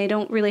 and they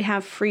don't really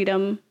have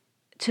freedom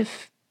to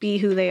be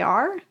who they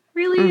are.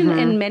 Really,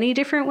 in many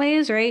different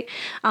ways, right?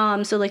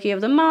 So, like, you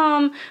have the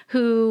mom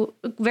who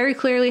very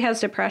clearly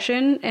has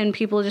depression, and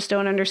people just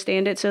don't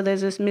understand it. So there's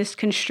this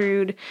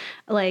misconstrued,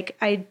 like,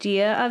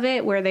 idea of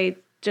it where they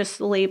just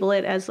label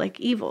it as,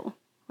 like, evil.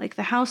 Like,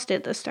 the house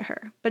did this to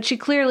her. But she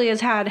clearly has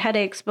had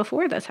headaches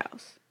before this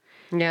house.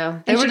 Yeah.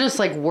 They were just,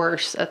 like,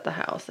 worse at the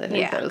house. I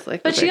think that was,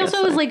 like, but she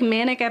also has, like,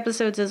 manic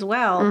episodes as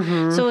well.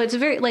 So it's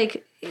very,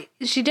 like,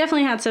 she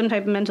definitely had some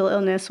type of mental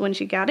illness when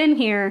she got in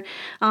here.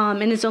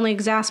 And it's only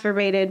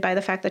exacerbated by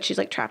the fact that she's,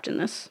 like, trapped in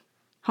this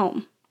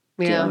home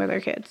dealing with her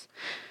kids.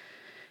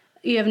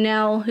 you have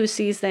Nell, who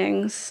sees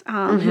things,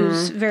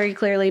 who's very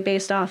clearly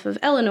based off of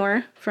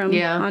Eleanor from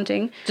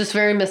Haunting. Just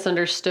very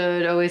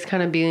misunderstood, always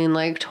kind of being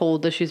like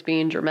told that she's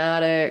being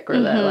dramatic or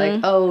that like,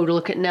 oh,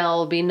 look at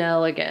Nell, be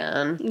Nell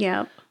again.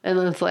 Yeah. And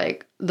then it's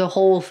like the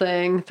whole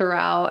thing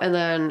throughout. And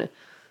then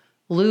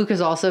Luke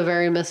is also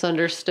very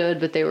misunderstood,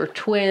 but they were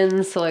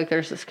twins. So like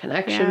there's this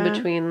connection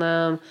between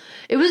them.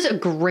 It was a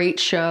great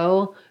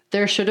show.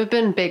 There should have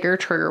been bigger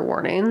trigger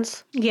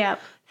warnings. Yep.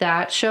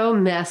 That show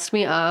messed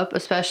me up,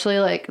 especially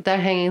like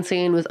that hanging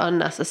scene was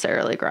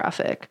unnecessarily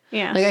graphic.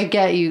 Yes. Like I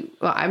get you,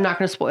 well, I'm not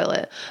going to spoil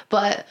it,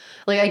 but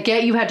like I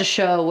get you had to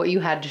show what you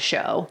had to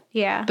show.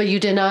 Yeah. But you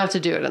did not have to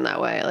do it in that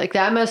way. Like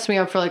that messed me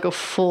up for like a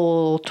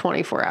full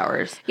 24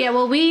 hours. Yeah,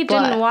 well, we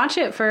didn't watch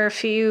it for a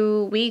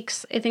few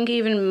weeks. I think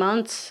even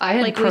months. I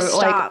had we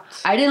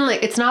stopped. I didn't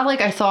like. It's not like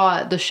I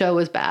thought the show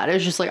was bad. It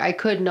was just like I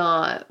could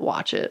not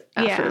watch it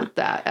after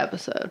that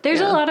episode.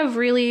 There's a lot of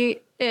really.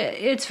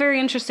 It's very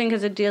interesting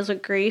because it deals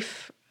with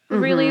grief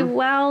really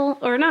well,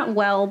 or not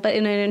well, but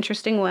in an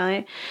interesting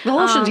way. The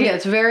whole show,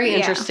 it's very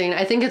interesting.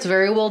 I think it's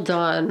very well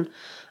done.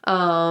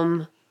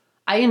 I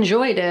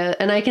enjoyed it,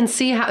 and I can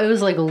see how it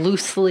was like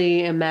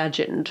loosely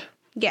imagined.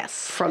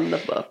 Yes. From the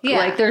book. Yeah.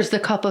 Like there's the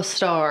Cup of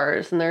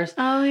Stars and there's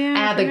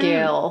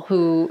Abigail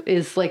who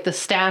is like the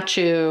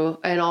statue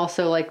and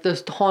also like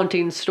the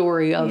haunting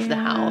story of the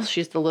house.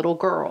 She's the little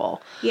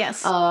girl.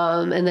 Yes.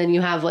 And then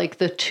you have like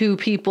the two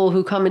people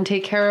who come and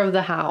take care of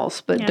the house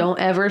but don't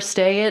ever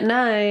stay at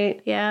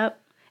night. Yep.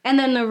 And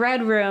then the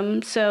red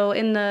room. So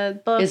in the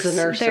books, is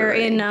the nursery. They're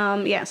in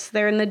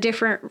they're in the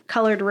different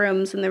colored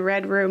rooms, and the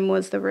red room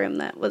was the room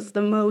that was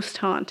the most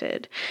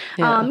haunted.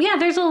 Yeah.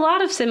 There's a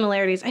lot of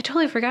similarities. I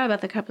totally forgot about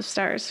the Cup of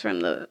Stars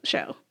from the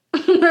show.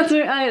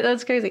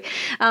 That's crazy.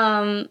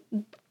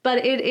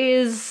 But it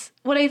is,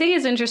 what I think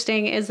is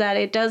interesting is that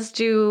it does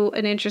do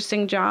an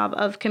interesting job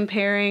of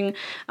comparing,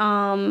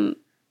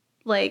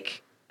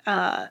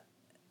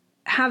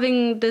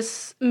 having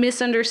this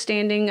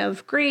misunderstanding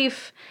of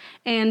grief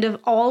and of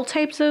all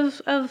types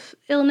of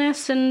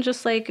illness and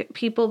just like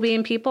people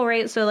being people,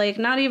 right? So like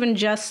not even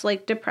just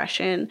like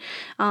depression,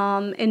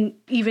 and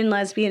even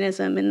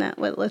lesbianism, in that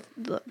what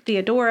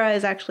Theodora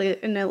is actually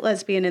a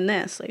lesbian in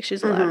this. Like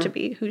she's allowed to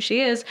be who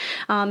she is.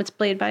 It's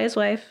played by his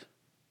wife,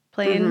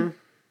 playing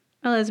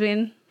a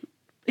lesbian.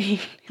 He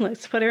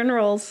likes to put her in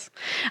roles.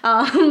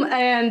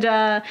 And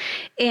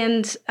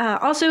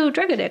also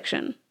drug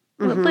addiction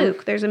with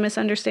Luke. There's a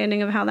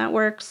misunderstanding of how that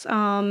works.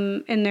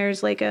 And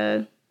there's like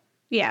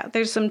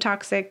there's some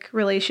toxic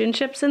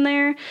relationships in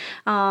there.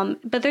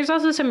 But there's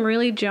also some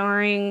really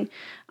jarring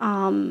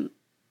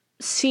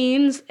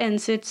scenes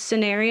and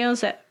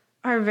scenarios that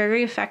are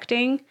very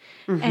affecting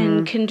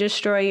and can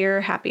destroy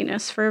your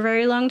happiness for a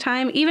very long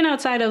time. Even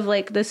outside of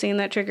like the scene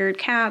that triggered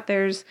Kat,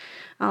 there's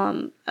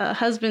a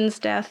husband's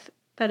death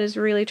that is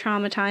really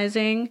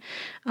traumatizing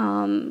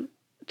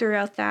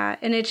throughout that.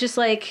 And it's just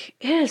like,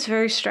 it's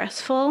very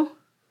stressful.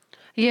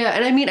 Yeah,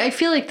 and I mean, I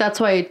feel like that's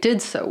why it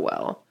did so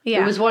well.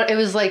 Yeah. It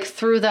was like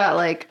through that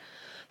like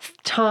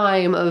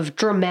time of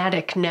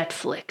dramatic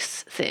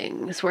Netflix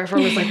things where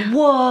everyone was like,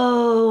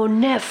 whoa,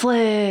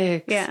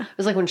 Netflix. Yeah. It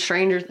was like when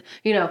strangers,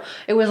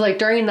 it was like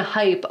during the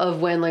hype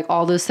of when like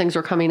all those things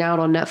were coming out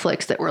on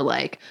Netflix that were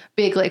like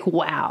big, like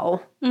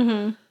wow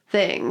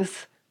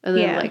things. And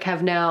then like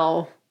have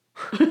now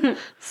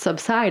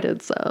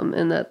subsided some,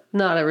 and that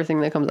not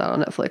everything that comes out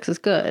on Netflix is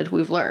good.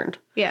 We've learned.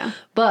 Yeah.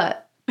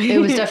 But it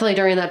was definitely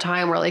during that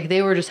time where like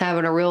they were just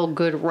having a real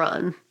good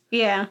run.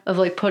 Yeah. Of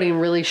like putting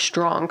really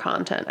strong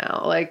content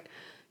out. Like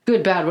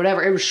good, bad,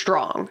 whatever. It was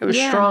strong. It was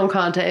strong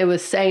content. It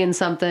was saying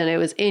something. It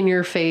was in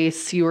your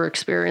face. You were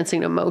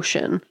experiencing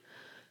emotion.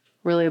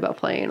 Really about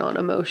playing on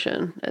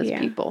emotion as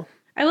people.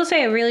 I will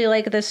say I really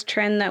like this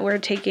trend that we're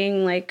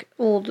taking like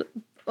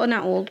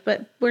not old,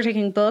 but we're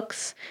taking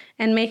books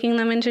and making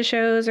them into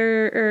shows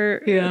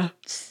or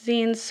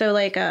scenes. So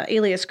like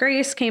Alias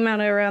Grace came out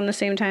around the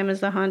same time as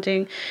The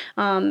Haunting.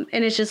 And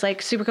it's just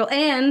like super cool.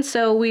 And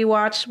so we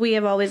watched We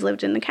Have Always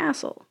Lived in the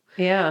Castle.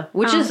 Yeah,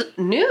 which is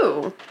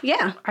new.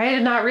 Yeah. I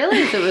did not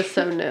realize it was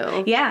so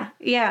new.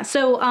 Yeah.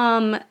 So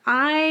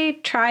I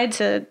tried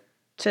to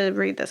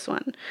read this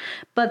one,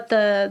 but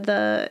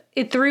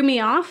it threw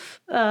me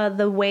off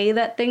the way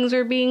that things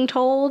are being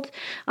told,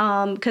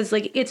 because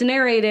like it's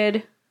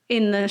narrated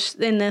in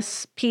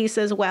this piece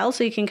as well,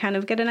 so you can kind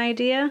of get an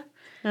idea.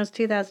 That was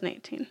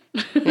 2018.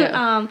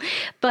 Yeah.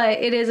 But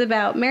it is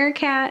about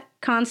Merricat,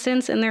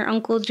 Constance, and their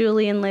uncle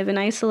Julian live in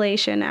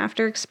isolation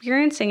after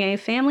experiencing a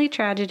family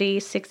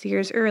tragedy 6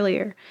 years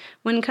earlier.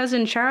 When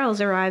cousin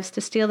Charles arrives to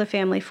steal the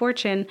family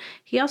fortune,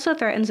 he also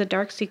threatens a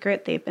dark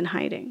secret they've been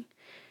hiding.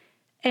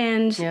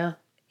 And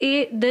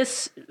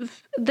this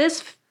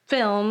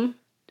film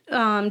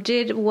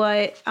did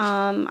what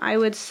I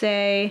would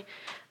say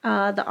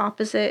the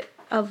opposite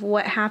of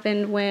what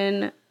happened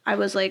when I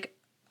was like,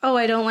 oh,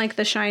 I don't like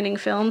the Shining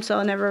film, so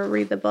I'll never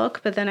read the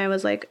book. But then I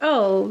was like,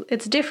 oh,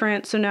 it's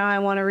different, so now I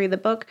want to read the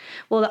book.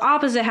 Well, the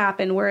opposite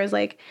happened, whereas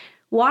like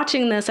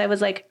watching this, I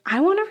was like, I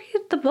want to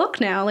read the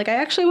book now. Like, I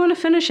actually want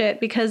to finish it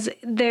because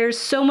there's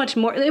so much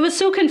more. It was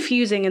so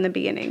confusing in the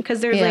beginning because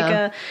there's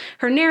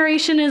her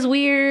narration is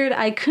weird.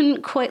 I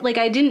couldn't quite, like,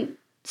 I didn't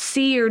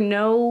see or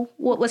know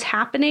what was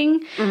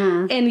happening.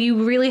 And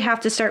you really have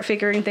to start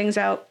figuring things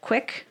out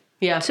quick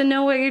to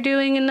know what you're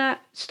doing in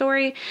that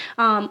story.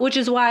 Which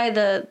is why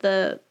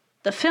the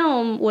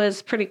film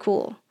was pretty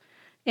cool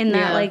in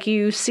that, like,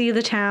 you see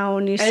the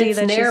town, you see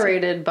that it's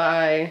narrated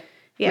by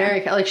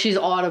Mary, like, she's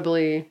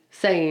audibly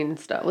saying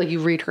stuff. Like, you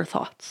read her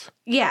thoughts.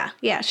 Yeah.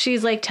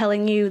 She's, like,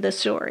 telling you the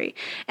story.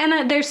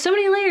 And there's so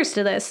many layers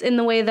to this in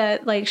the way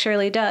that, like,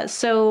 Shirley does.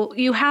 So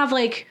you have,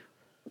 like,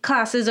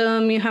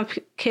 classism, you have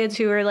kids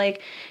who are,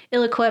 like,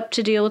 ill-equipped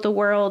to deal with the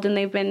world, and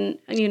they've been,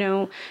 you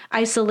know,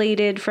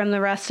 isolated from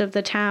the rest of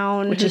the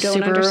town, which who is don't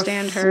super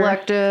understand her.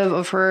 Reflective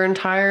of her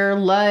entire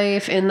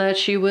life, in that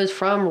she was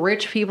from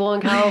rich people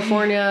in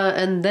California,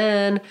 and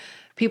then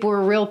people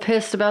were real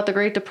pissed about the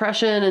Great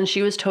Depression, and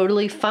she was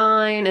totally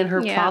fine, and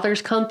her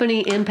father's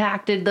company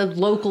impacted the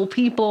local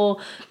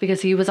people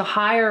because he was a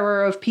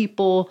hirer of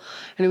people,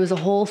 and it was a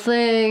whole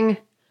thing.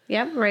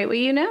 Yep, right what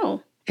you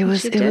know. It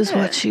was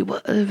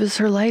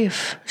her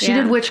life. She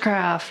did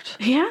witchcraft.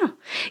 Yeah.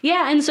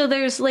 And so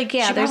there's, like, she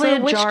there's probably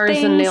had witch jars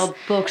things. and nailed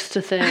books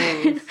to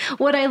things.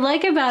 What I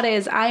like about it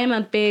is I am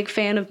a big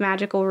fan of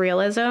magical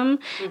realism,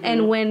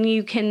 and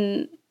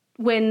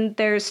when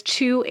there's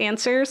two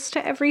answers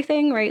to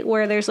everything, right?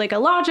 Where there's, like, a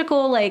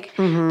logical, like,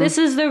 this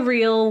is the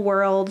real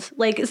world.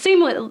 Like,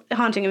 same with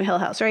Haunting of Hill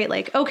House, right?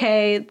 Like,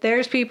 okay,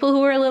 there's people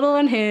who are a little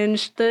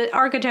unhinged. The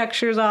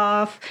architecture's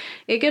off.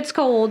 It gets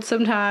cold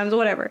sometimes,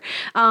 whatever.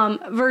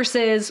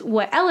 Versus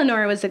what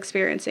Eleanor was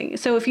experiencing.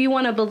 So if you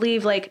want to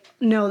believe, like,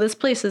 no, this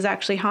place is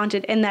actually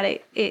haunted, and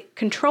that it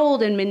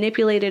controlled and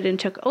manipulated and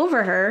took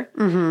over her,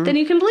 then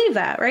you can believe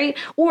that, right?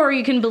 Or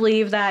you can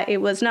believe that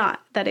it was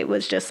not, that it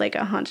was just, like,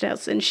 a haunted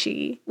house, and she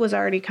was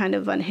already kind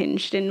of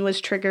unhinged and was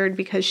triggered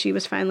because she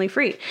was finally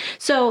free.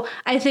 So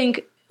I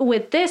think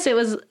with this, it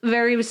was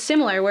very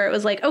similar, where it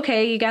was like,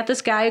 okay, you got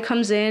this guy who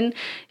comes in,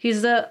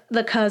 he's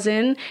the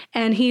cousin,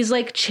 and he's,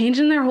 like,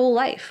 changing their whole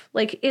life.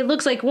 Like, it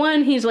looks like,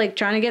 one, he's, like,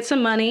 trying to get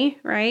some money,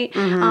 right?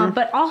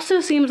 But also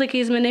seems like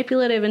he's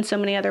manipulative in so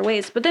many other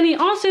ways. But then he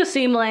also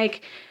seemed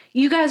like,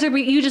 you guys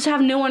you just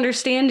have no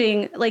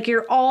understanding. Like,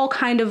 you're all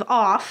kind of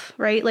off,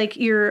 right? Like,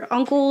 your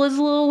uncle is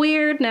a little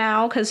weird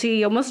now because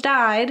he almost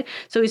died,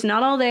 so he's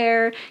not all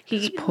there.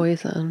 He's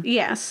poison.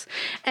 Yes.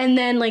 And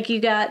then, like, you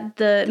got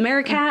the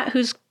Merricat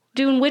who's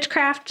doing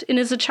witchcraft and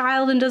is a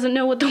child and doesn't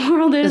know what the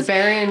world is. He's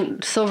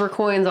burying silver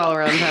coins all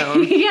around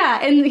town.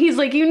 And he's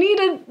like, you need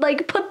to,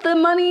 like, put the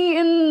money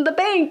in the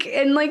bank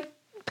and, like,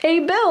 pay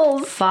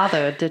bills.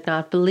 Father did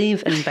not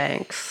believe in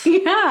banks.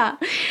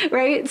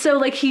 Right? So,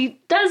 like, he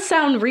does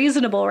sound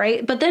reasonable,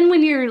 right? But then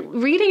when you're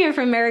reading it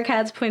from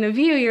Merricat's point of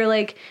view, you're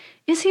like,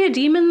 is he a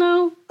demon,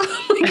 though?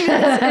 Like,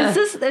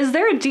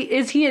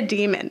 is he a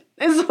demon?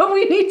 Is what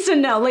we need to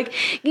know. Like,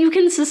 you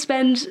can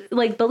suspend,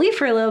 like, belief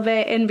for a little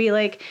bit and be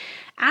like,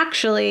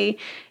 actually,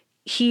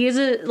 he is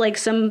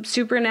some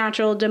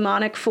supernatural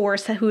demonic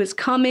force who has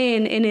come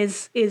in and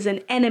is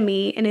an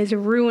enemy and is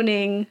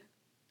ruining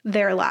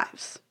their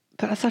lives.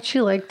 But I thought she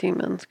liked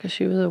demons because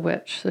she was a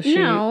witch. So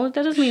No,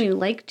 that doesn't mean you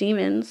like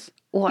demons.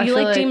 Well, you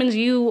like demons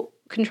you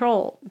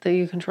control. That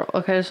you control.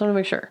 Okay, I just want to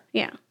make sure.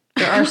 Yeah.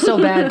 There are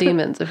still bad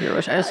demons if you're a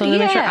witch. I just want to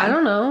make sure. I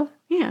don't know.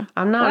 Yeah.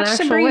 I'm not an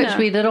actual witch.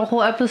 We did a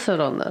whole episode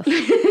on this.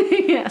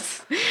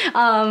 Yes.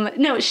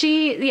 No,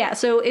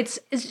 so it's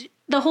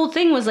the whole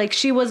thing was, like,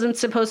 she wasn't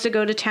supposed to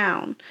go to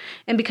town.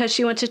 And because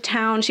she went to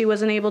town, she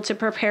wasn't able to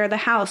prepare the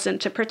house and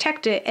to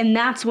protect it. And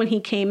that's when he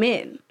came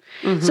in.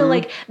 So,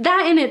 like,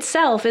 that in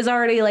itself is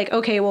already, like,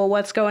 okay, well,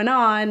 what's going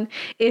on?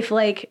 If,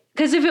 like,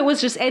 because if it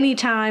was just any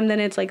time, then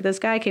it's like this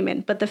guy came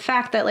in. But the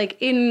fact that, like,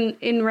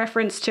 in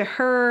reference to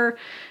her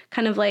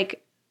kind of,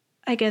 like,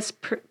 I guess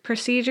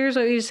procedures,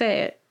 what would you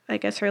say it? I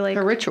guess her, like,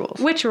 her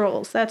rituals.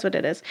 Rituals, that's what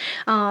it is.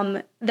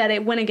 That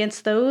it went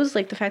against those,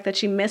 like the fact that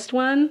she missed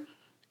one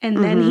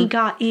and then he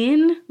got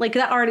in, like,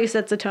 that already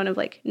sets the tone of,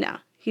 like, no,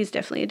 he's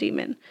definitely a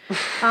demon.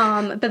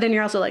 But then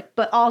you're also like,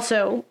 but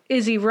also,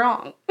 is he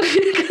wrong?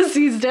 Because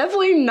he's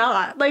definitely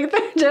not. Like, they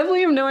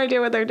definitely have no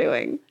idea what they're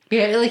doing.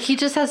 Yeah, like, he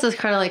just has this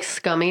kind of, like,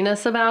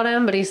 scumminess about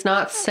him, but he's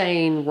not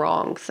saying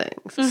wrong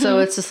things. So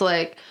it's just,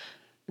 like,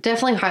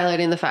 definitely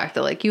highlighting the fact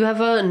that, like, you have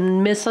a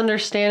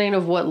misunderstanding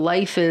of what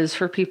life is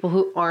for people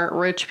who aren't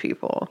rich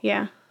people.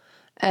 Yeah.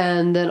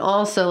 And then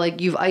also, like,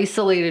 you've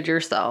isolated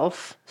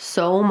yourself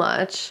so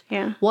much.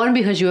 Yeah. One,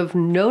 because you have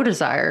no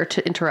desire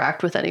to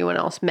interact with anyone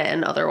else,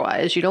 men,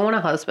 otherwise. You don't want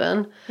a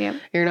husband. Yep.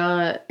 You're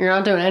not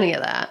doing any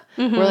of that.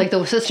 Where, like,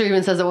 the sister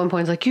even says at one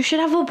point, it's like, you should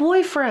have a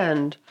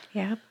boyfriend.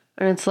 Yeah.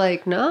 And it's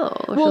like, no.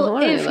 Well,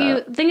 if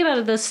you think about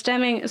it, the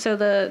stemming, so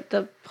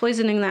the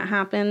poisoning that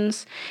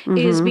happens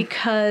is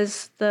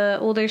because the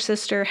older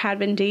sister had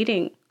been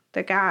dating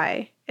the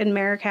guy and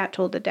Merricat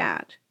told the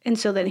dad. And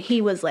so then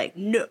he was like,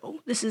 no,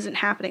 this isn't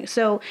happening.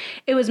 So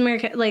it was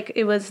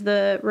it was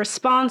the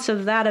response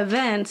of that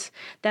event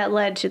that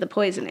led to the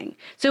poisoning.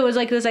 So it was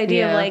like this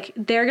idea of like,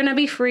 they're going to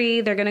be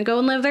free. They're going to go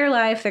and live their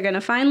life. They're going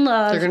to find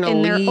love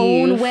in their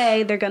own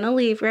way. They're going to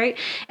leave. Right.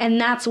 And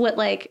that's what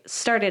like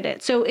started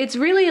it. So it's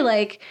really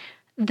like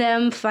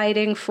them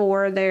fighting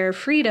for their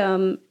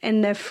freedom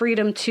and the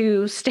freedom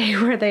to stay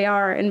where they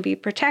are and be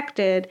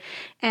protected.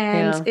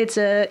 And it's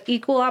a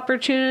equal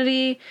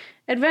opportunity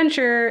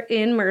adventure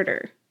in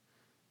murder.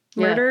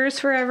 Murderers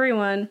for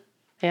everyone.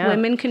 Yeah.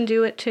 Women can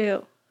do it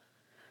too.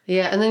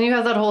 Yeah, and then you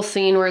have that whole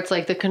scene where it's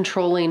like the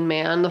controlling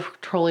man, the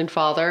controlling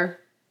father,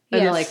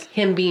 and like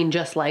him being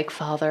just like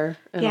father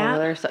and all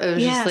other stuff. It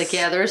was just like,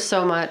 there's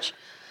so much.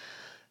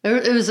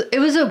 It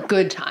was a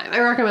good time. I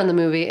recommend the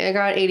movie. It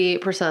got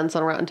 88%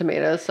 on Rotten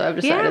Tomatoes, so I've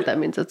decided that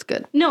means it's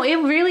good. No,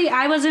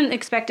 I wasn't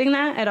expecting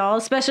that at all,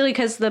 especially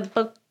because the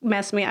book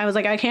messed me. I was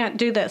like, I can't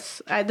do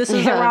this. This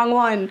is the wrong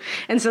one.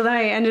 And so then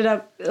I ended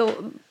up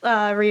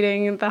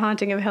reading The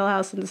Haunting of Hill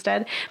House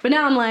instead. But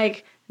now I'm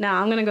like,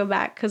 I'm going to go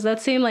back because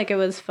that seemed like it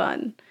was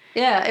fun.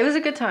 Yeah, it was a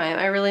good time.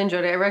 I really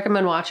enjoyed it. I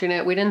recommend watching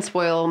it. We didn't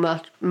spoil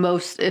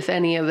most, if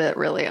any, of it,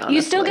 really, honestly.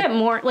 You still get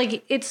more,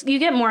 like, you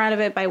get more out of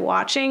it by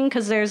watching,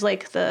 because there's,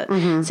 like, the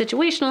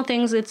situational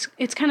things.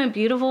 It's kind of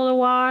beautiful to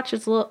watch.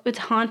 It's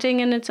haunting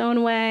in its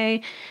own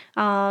way.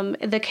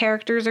 The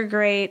characters are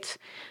great.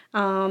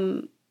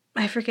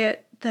 I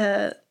forget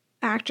the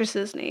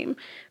actress's name,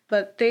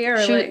 but they are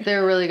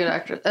they're really good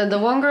actors. And the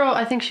one girl,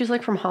 I think she's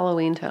like from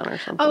Halloween Town or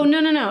something. Oh,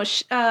 no.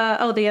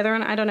 The other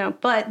one, I don't know.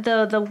 But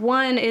the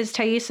one is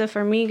Thaisa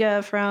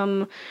Farmiga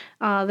from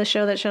the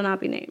show that shall not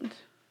be named.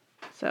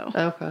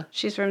 So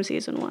she's from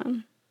season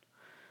 1.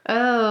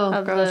 Oh,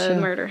 of the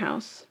Murder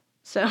House.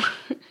 So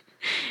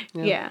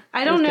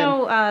I don't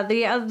know.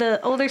 The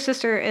older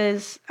sister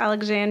is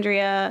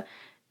Alexandria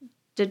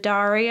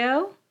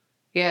Daddario.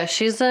 Yeah,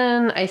 she's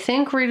in, I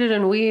think, Read It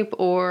and Weep,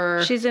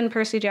 or she's in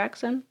Percy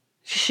Jackson.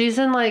 She's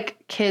in, like,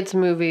 kids'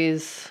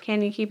 movies.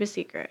 Can You Keep a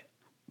Secret?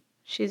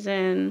 She's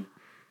in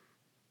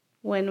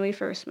When We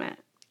First Met.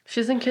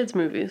 She's in kids'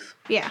 movies.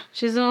 Yeah,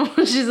 she's in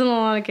a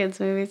lot of kids'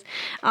 movies.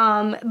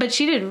 But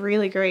she did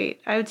really great.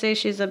 I would say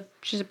she's a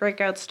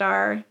breakout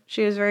star.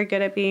 She was very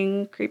good at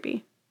being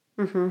creepy.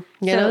 Mm-hmm.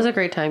 Yeah, that was a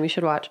great time. You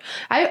should watch.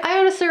 I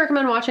honestly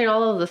recommend watching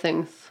all of the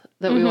things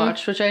that we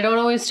watched, which I don't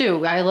always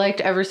do. I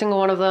liked every single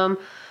one of them.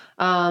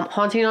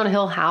 Haunting on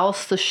Hill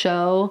House, the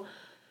show.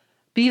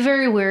 Be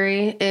very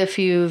wary if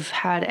you've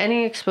had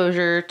any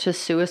exposure to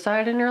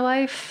suicide in your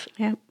life.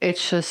 Yeah.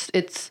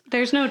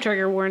 There's no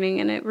trigger warning,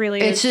 and it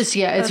really is. It's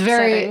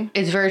very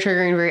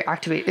triggering, very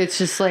activating. It's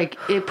just like,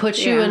 it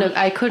puts you in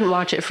I couldn't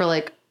watch it for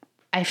like,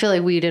 I feel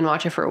like we didn't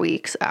watch it for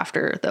weeks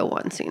after the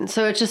one scene.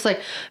 So it's just like,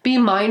 be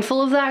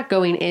mindful of that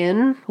going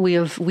in. We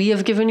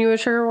have given you a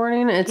trigger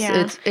warning. It's very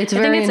intense. I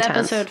think it's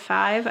episode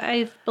 5,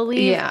 I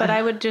believe. Yeah. But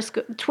I would just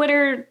go,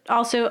 Twitter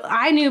also,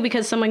 I knew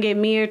because someone gave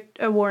me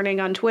a warning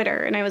on Twitter,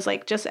 and I was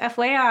like, just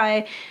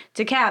FYI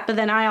to Kat. But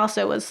then I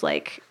also was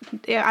like,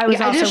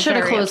 I just should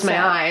have closed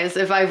my eyes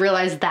if I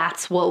realized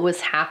that's what was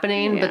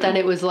happening. Yeah. But then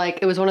it was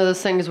one of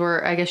those things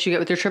where I guess you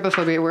get with your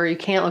trypophobia where you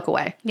can't look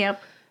away.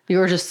 Yep.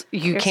 You're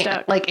can't,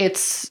 stuck. Like,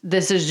 this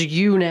is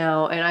you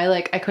now. And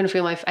I couldn't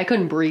feel I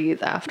couldn't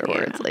breathe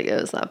afterwards. Yeah. Like, it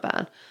was that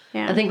bad.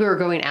 Yeah. I think we were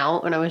going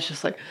out and I was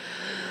just like,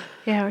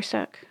 yeah, we're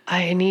stuck.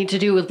 I need to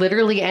do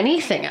literally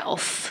anything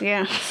else.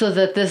 Yeah. So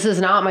that this is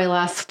not my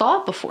last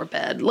thought before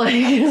bed. Like,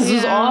 this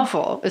is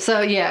awful.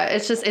 So yeah,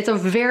 it's a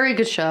very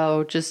good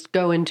show. Just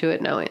go into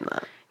it knowing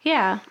that.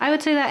 Yeah, I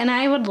would say that. And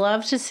I would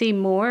love to see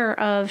more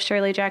of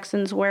Shirley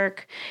Jackson's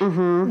work.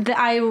 Mm-hmm.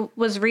 I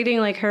was reading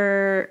like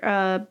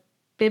her,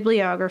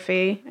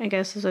 bibliography, I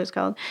guess is what it's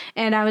called.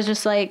 And I was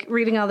just like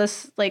reading all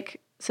this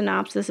like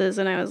synopsises,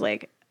 and I was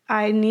like,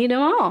 I need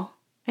them all.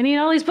 I need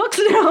all these books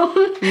now.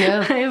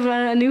 Yeah. I have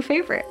a new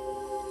favorite.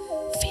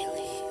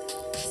 Feelings.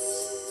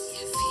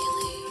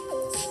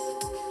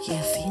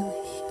 Yeah,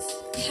 feelings.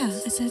 Yeah,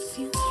 I said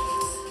feelings.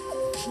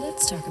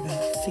 Let's talk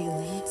about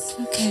feelings.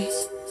 Okay.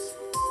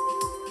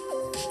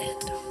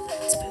 And all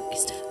that spooky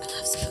stuff. I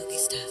love spooky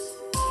stuff.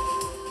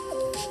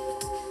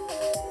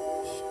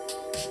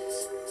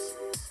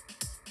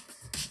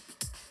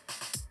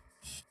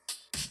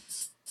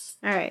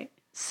 All right.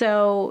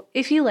 So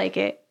if you like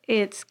it,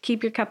 it's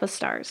keep your cup of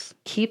stars.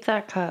 Keep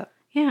that cup.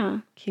 Yeah.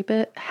 Keep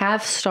it.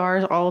 Have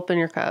stars all up in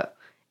your cup.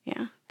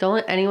 Yeah. Don't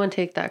let anyone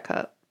take that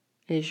cup.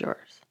 It is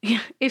yours.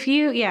 Yeah. If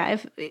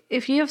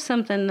you have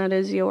something that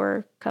is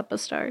your cup of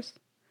stars,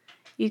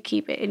 you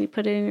keep it and you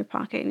put it in your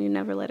pocket and you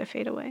never let it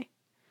fade away.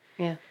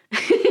 Yeah.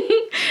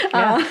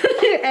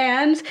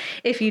 And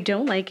if you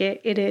don't like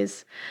it, it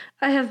is,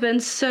 I have been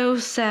so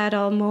sad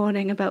all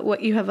morning about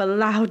what you have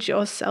allowed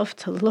yourself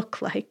to look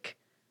like.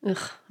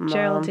 Ugh, Mom.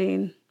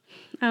 Geraldine.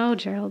 Oh,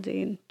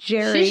 Geraldine.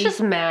 Jerry. She's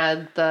just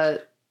mad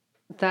that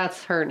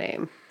that's her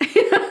name.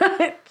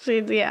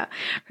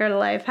 Her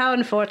life. How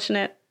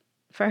unfortunate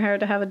for her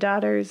to have a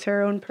daughter who's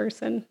her own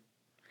person.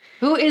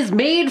 Who is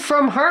made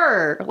from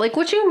her. Like,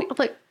 what you,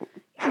 like...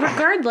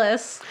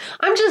 Regardless.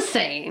 I'm just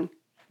saying.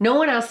 No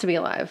one has to be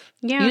alive.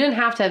 Yeah. You didn't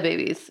have to have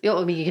babies.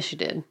 I mean, yes, you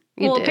did.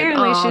 You Well, did.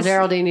 apparently Oh, she's-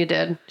 Geraldine, you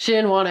did. She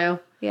didn't want to.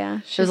 Yeah.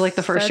 It was like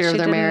the first year of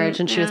their marriage,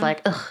 and she was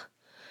like, ugh,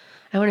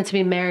 I wanted to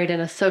be married in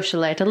a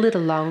socialite a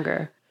little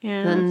longer.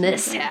 yeah, Then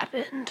that's this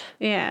happened.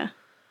 Yeah.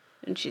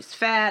 And she's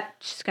fat.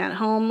 She's kind of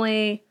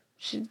homely.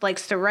 She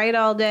likes to write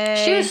all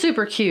day. She was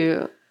super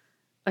cute.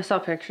 I saw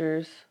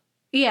pictures.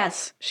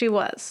 Yes, she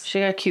was. She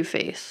got a cute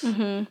face.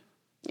 Mm-hmm.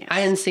 Yes.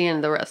 I didn't see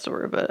the rest of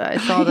her, but I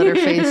saw that her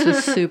face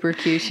was super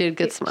cute. She had a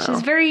good smile. She's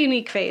a very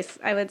unique face,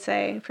 I would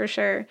say, for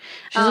sure.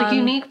 She's like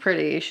unique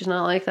pretty. She's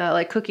not like that,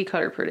 like cookie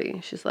cutter pretty.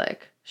 She's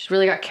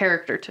really got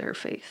character to her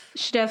face.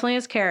 She definitely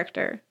has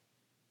character.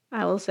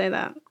 I will say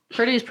that.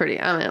 Pretty is pretty.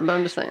 I mean, but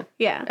I'm just saying.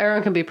 Yeah.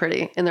 Everyone can be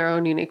pretty in their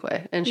own unique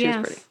way. And she was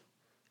Yes. pretty.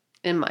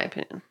 In my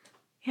opinion.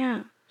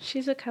 Yeah.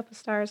 She's a couple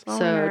stars. All on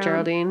So, her own.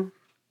 Geraldine.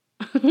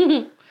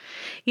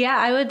 Yeah,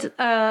 I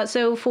would.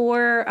 So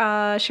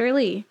for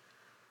Shirley.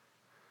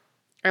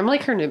 I'm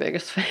like her new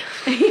biggest fan.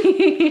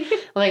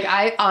 Like,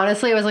 I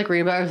was like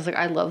reading about her. I was like,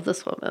 I love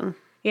this woman.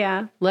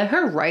 Yeah. Let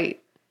her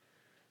write.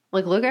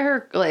 Like, look at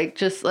her, like,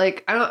 just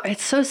like, I don't,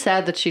 it's so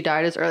sad that she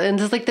died as early. And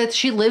just like that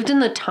she lived in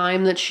the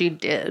time that she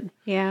did.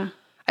 Yeah.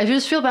 I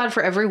just feel bad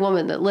for every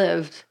woman that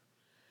lived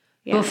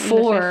Yeah, in the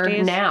before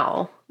 50s.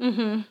 now.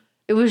 Mm-hmm.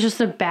 It was just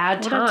a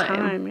bad What time. a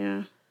time,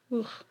 yeah.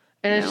 Oof.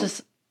 And it's No.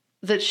 just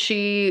that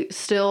she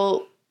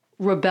still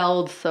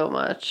rebelled so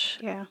much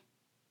Yeah.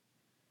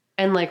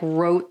 and like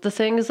wrote the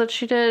things that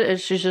she did. And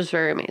she's just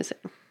very amazing.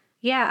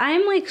 Yeah,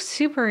 I'm like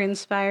super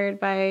inspired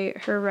by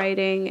her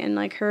writing and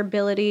like her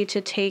ability to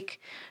take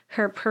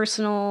her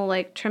personal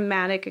like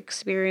traumatic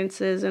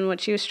experiences and what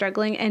she was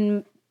struggling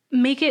and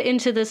make it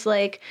into this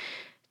like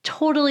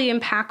totally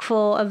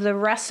impactful of the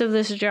rest of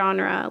this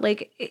genre.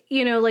 Like,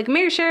 you know, like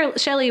Mary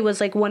Shelley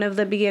was like one of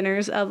the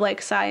beginners of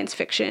like science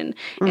fiction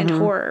and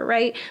horror,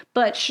 right?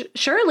 But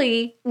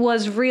Shirley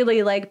was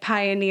really like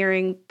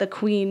pioneering the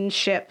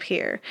queenship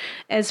here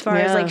as far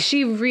as Yeah. like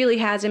she really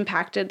has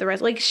impacted the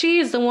rest. Like she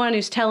is the one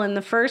who's telling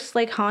the first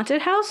like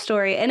haunted house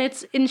story, and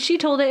she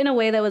told it in a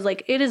way that was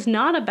like, it is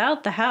not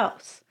about the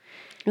house.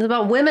 It's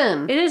about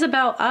women. It is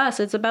about us.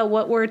 It's about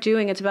what we're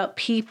doing. It's about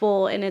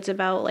people, and it's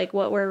about like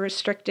what we're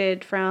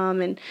restricted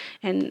from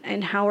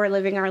and how we're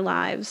living our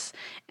lives.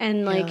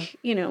 And like,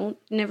 you know,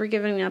 never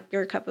giving up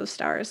your cup of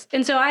stars.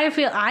 And so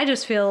I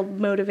just feel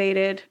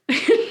motivated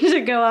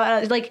to go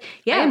out like,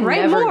 yeah, I'm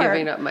write never more.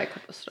 giving up my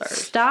cup of stars.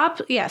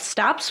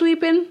 Stop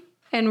sweeping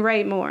and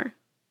write more.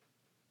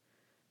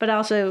 But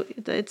also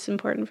it's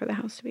important for the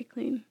house to be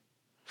clean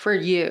For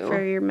you.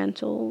 for your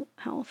mental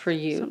health. For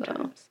you, though.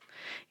 sometimes.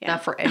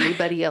 Not for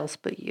anybody else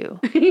but you.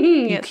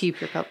 You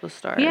keep your cup of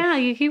stars. Yeah,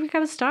 you keep your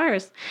cup of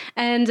stars.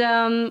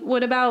 And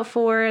what about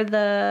for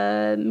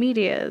the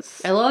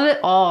medias? I love it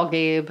all,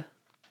 Gabe.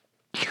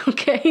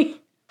 Okay.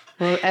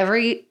 Well,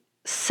 every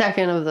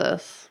second of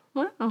this.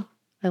 Wow.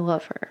 I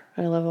love her.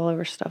 I love all of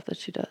her stuff that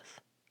she does.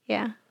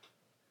 Yeah.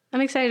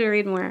 I'm excited to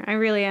read more. I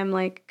really am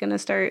like gonna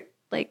start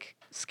like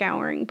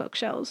scouring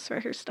bookshelves for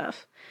her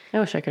stuff. I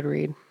wish I could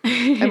read.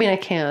 I mean, I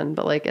can,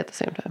 but like at the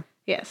same time.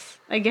 Yes,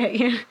 I get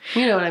you.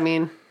 You know what I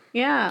mean.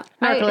 Yeah.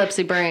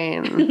 Narcolepsy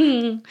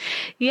brain.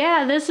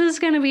 Yeah, this is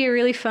going to be a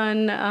really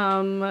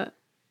fun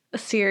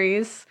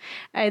series.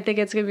 I think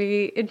it's going to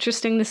be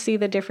interesting to see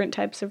the different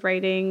types of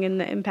writing and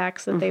the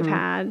impacts that they've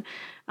had.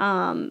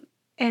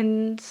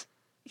 And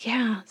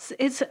yeah,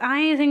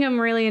 I think I'm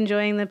really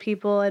enjoying the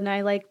people, and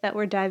I like that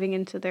we're diving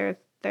into their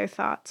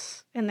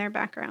thoughts and their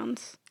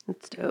backgrounds.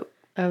 It's dope.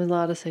 I was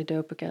allowed to say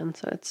dope again,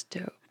 so it's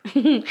dope.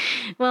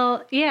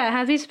 Well, yeah,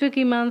 happy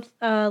spooky month,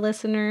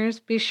 listeners.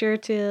 Be sure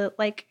to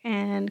like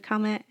and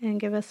comment and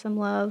give us some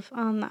love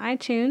on the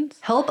iTunes.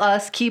 Help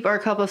us keep our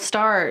cup of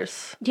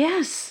stars.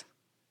 Yes,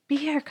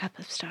 be our cup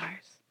of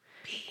stars.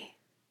 Be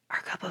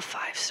our cup of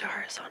 5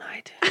 stars on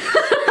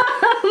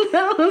iTunes.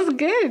 That was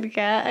good,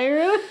 Kat. I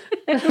really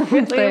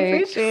Thanks.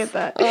 appreciate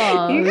that.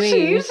 Aw, you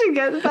me. should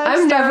get 5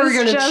 I'm stars never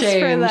gonna just for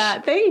change.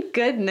 that. Thank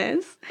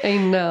goodness. I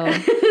know.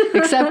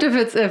 Except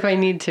if I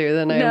need to,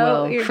 then I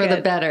No, will. you're For the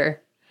good.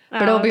 better.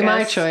 But it'll be my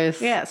Yes.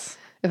 choice. Yes.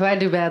 If I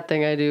do bad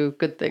thing, I do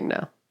good thing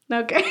now.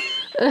 Okay.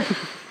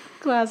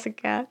 Classic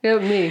Kat.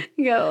 Yep, me.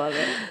 You gotta love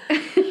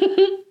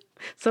it.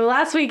 So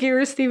last week you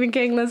were Stephen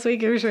King. This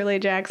week you're Shirley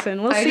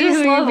Jackson. We'll I see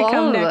just who love you all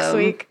become of next them.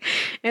 week.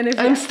 And if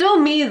I'm still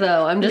me,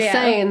 though. I'm just Yeah.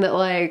 saying that,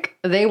 like,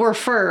 they were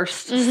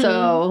first.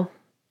 So,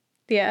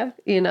 yeah,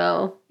 you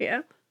know,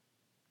 yeah.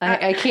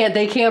 I can't,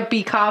 they can't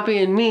be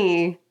copying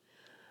me.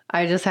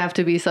 I just have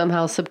to be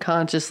somehow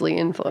subconsciously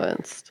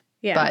influenced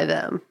Yeah. by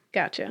them.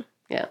 Gotcha.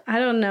 Yeah. I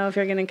don't know if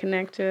you're going to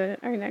connect to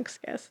our next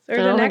guest or I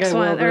the don't think next I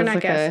will, one, but or it's not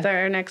okay. guest,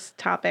 our next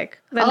topic.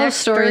 The I love next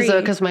stories, though,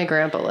 3. because my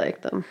grandpa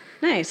liked them.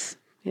 Nice.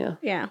 Yeah.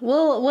 Yeah.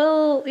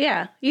 We'll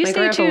yeah. You My stay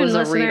grandpa tuned, was a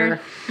listener.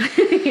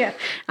 Yeah.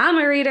 I'm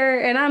a reader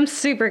and I'm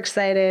super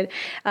excited.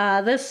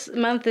 This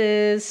month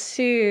is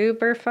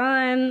super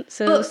fun.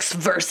 So Books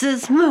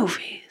versus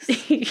movies.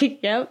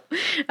 Yep.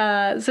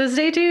 So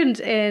stay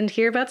tuned and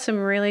hear about some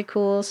really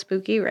cool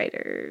spooky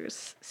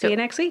writers. See you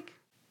next week.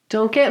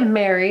 Don't get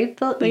married.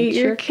 They'll eat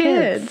your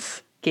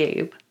kids.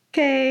 Gabe.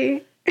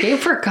 Okay. Game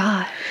for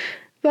God.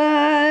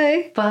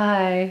 Bye.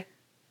 Bye.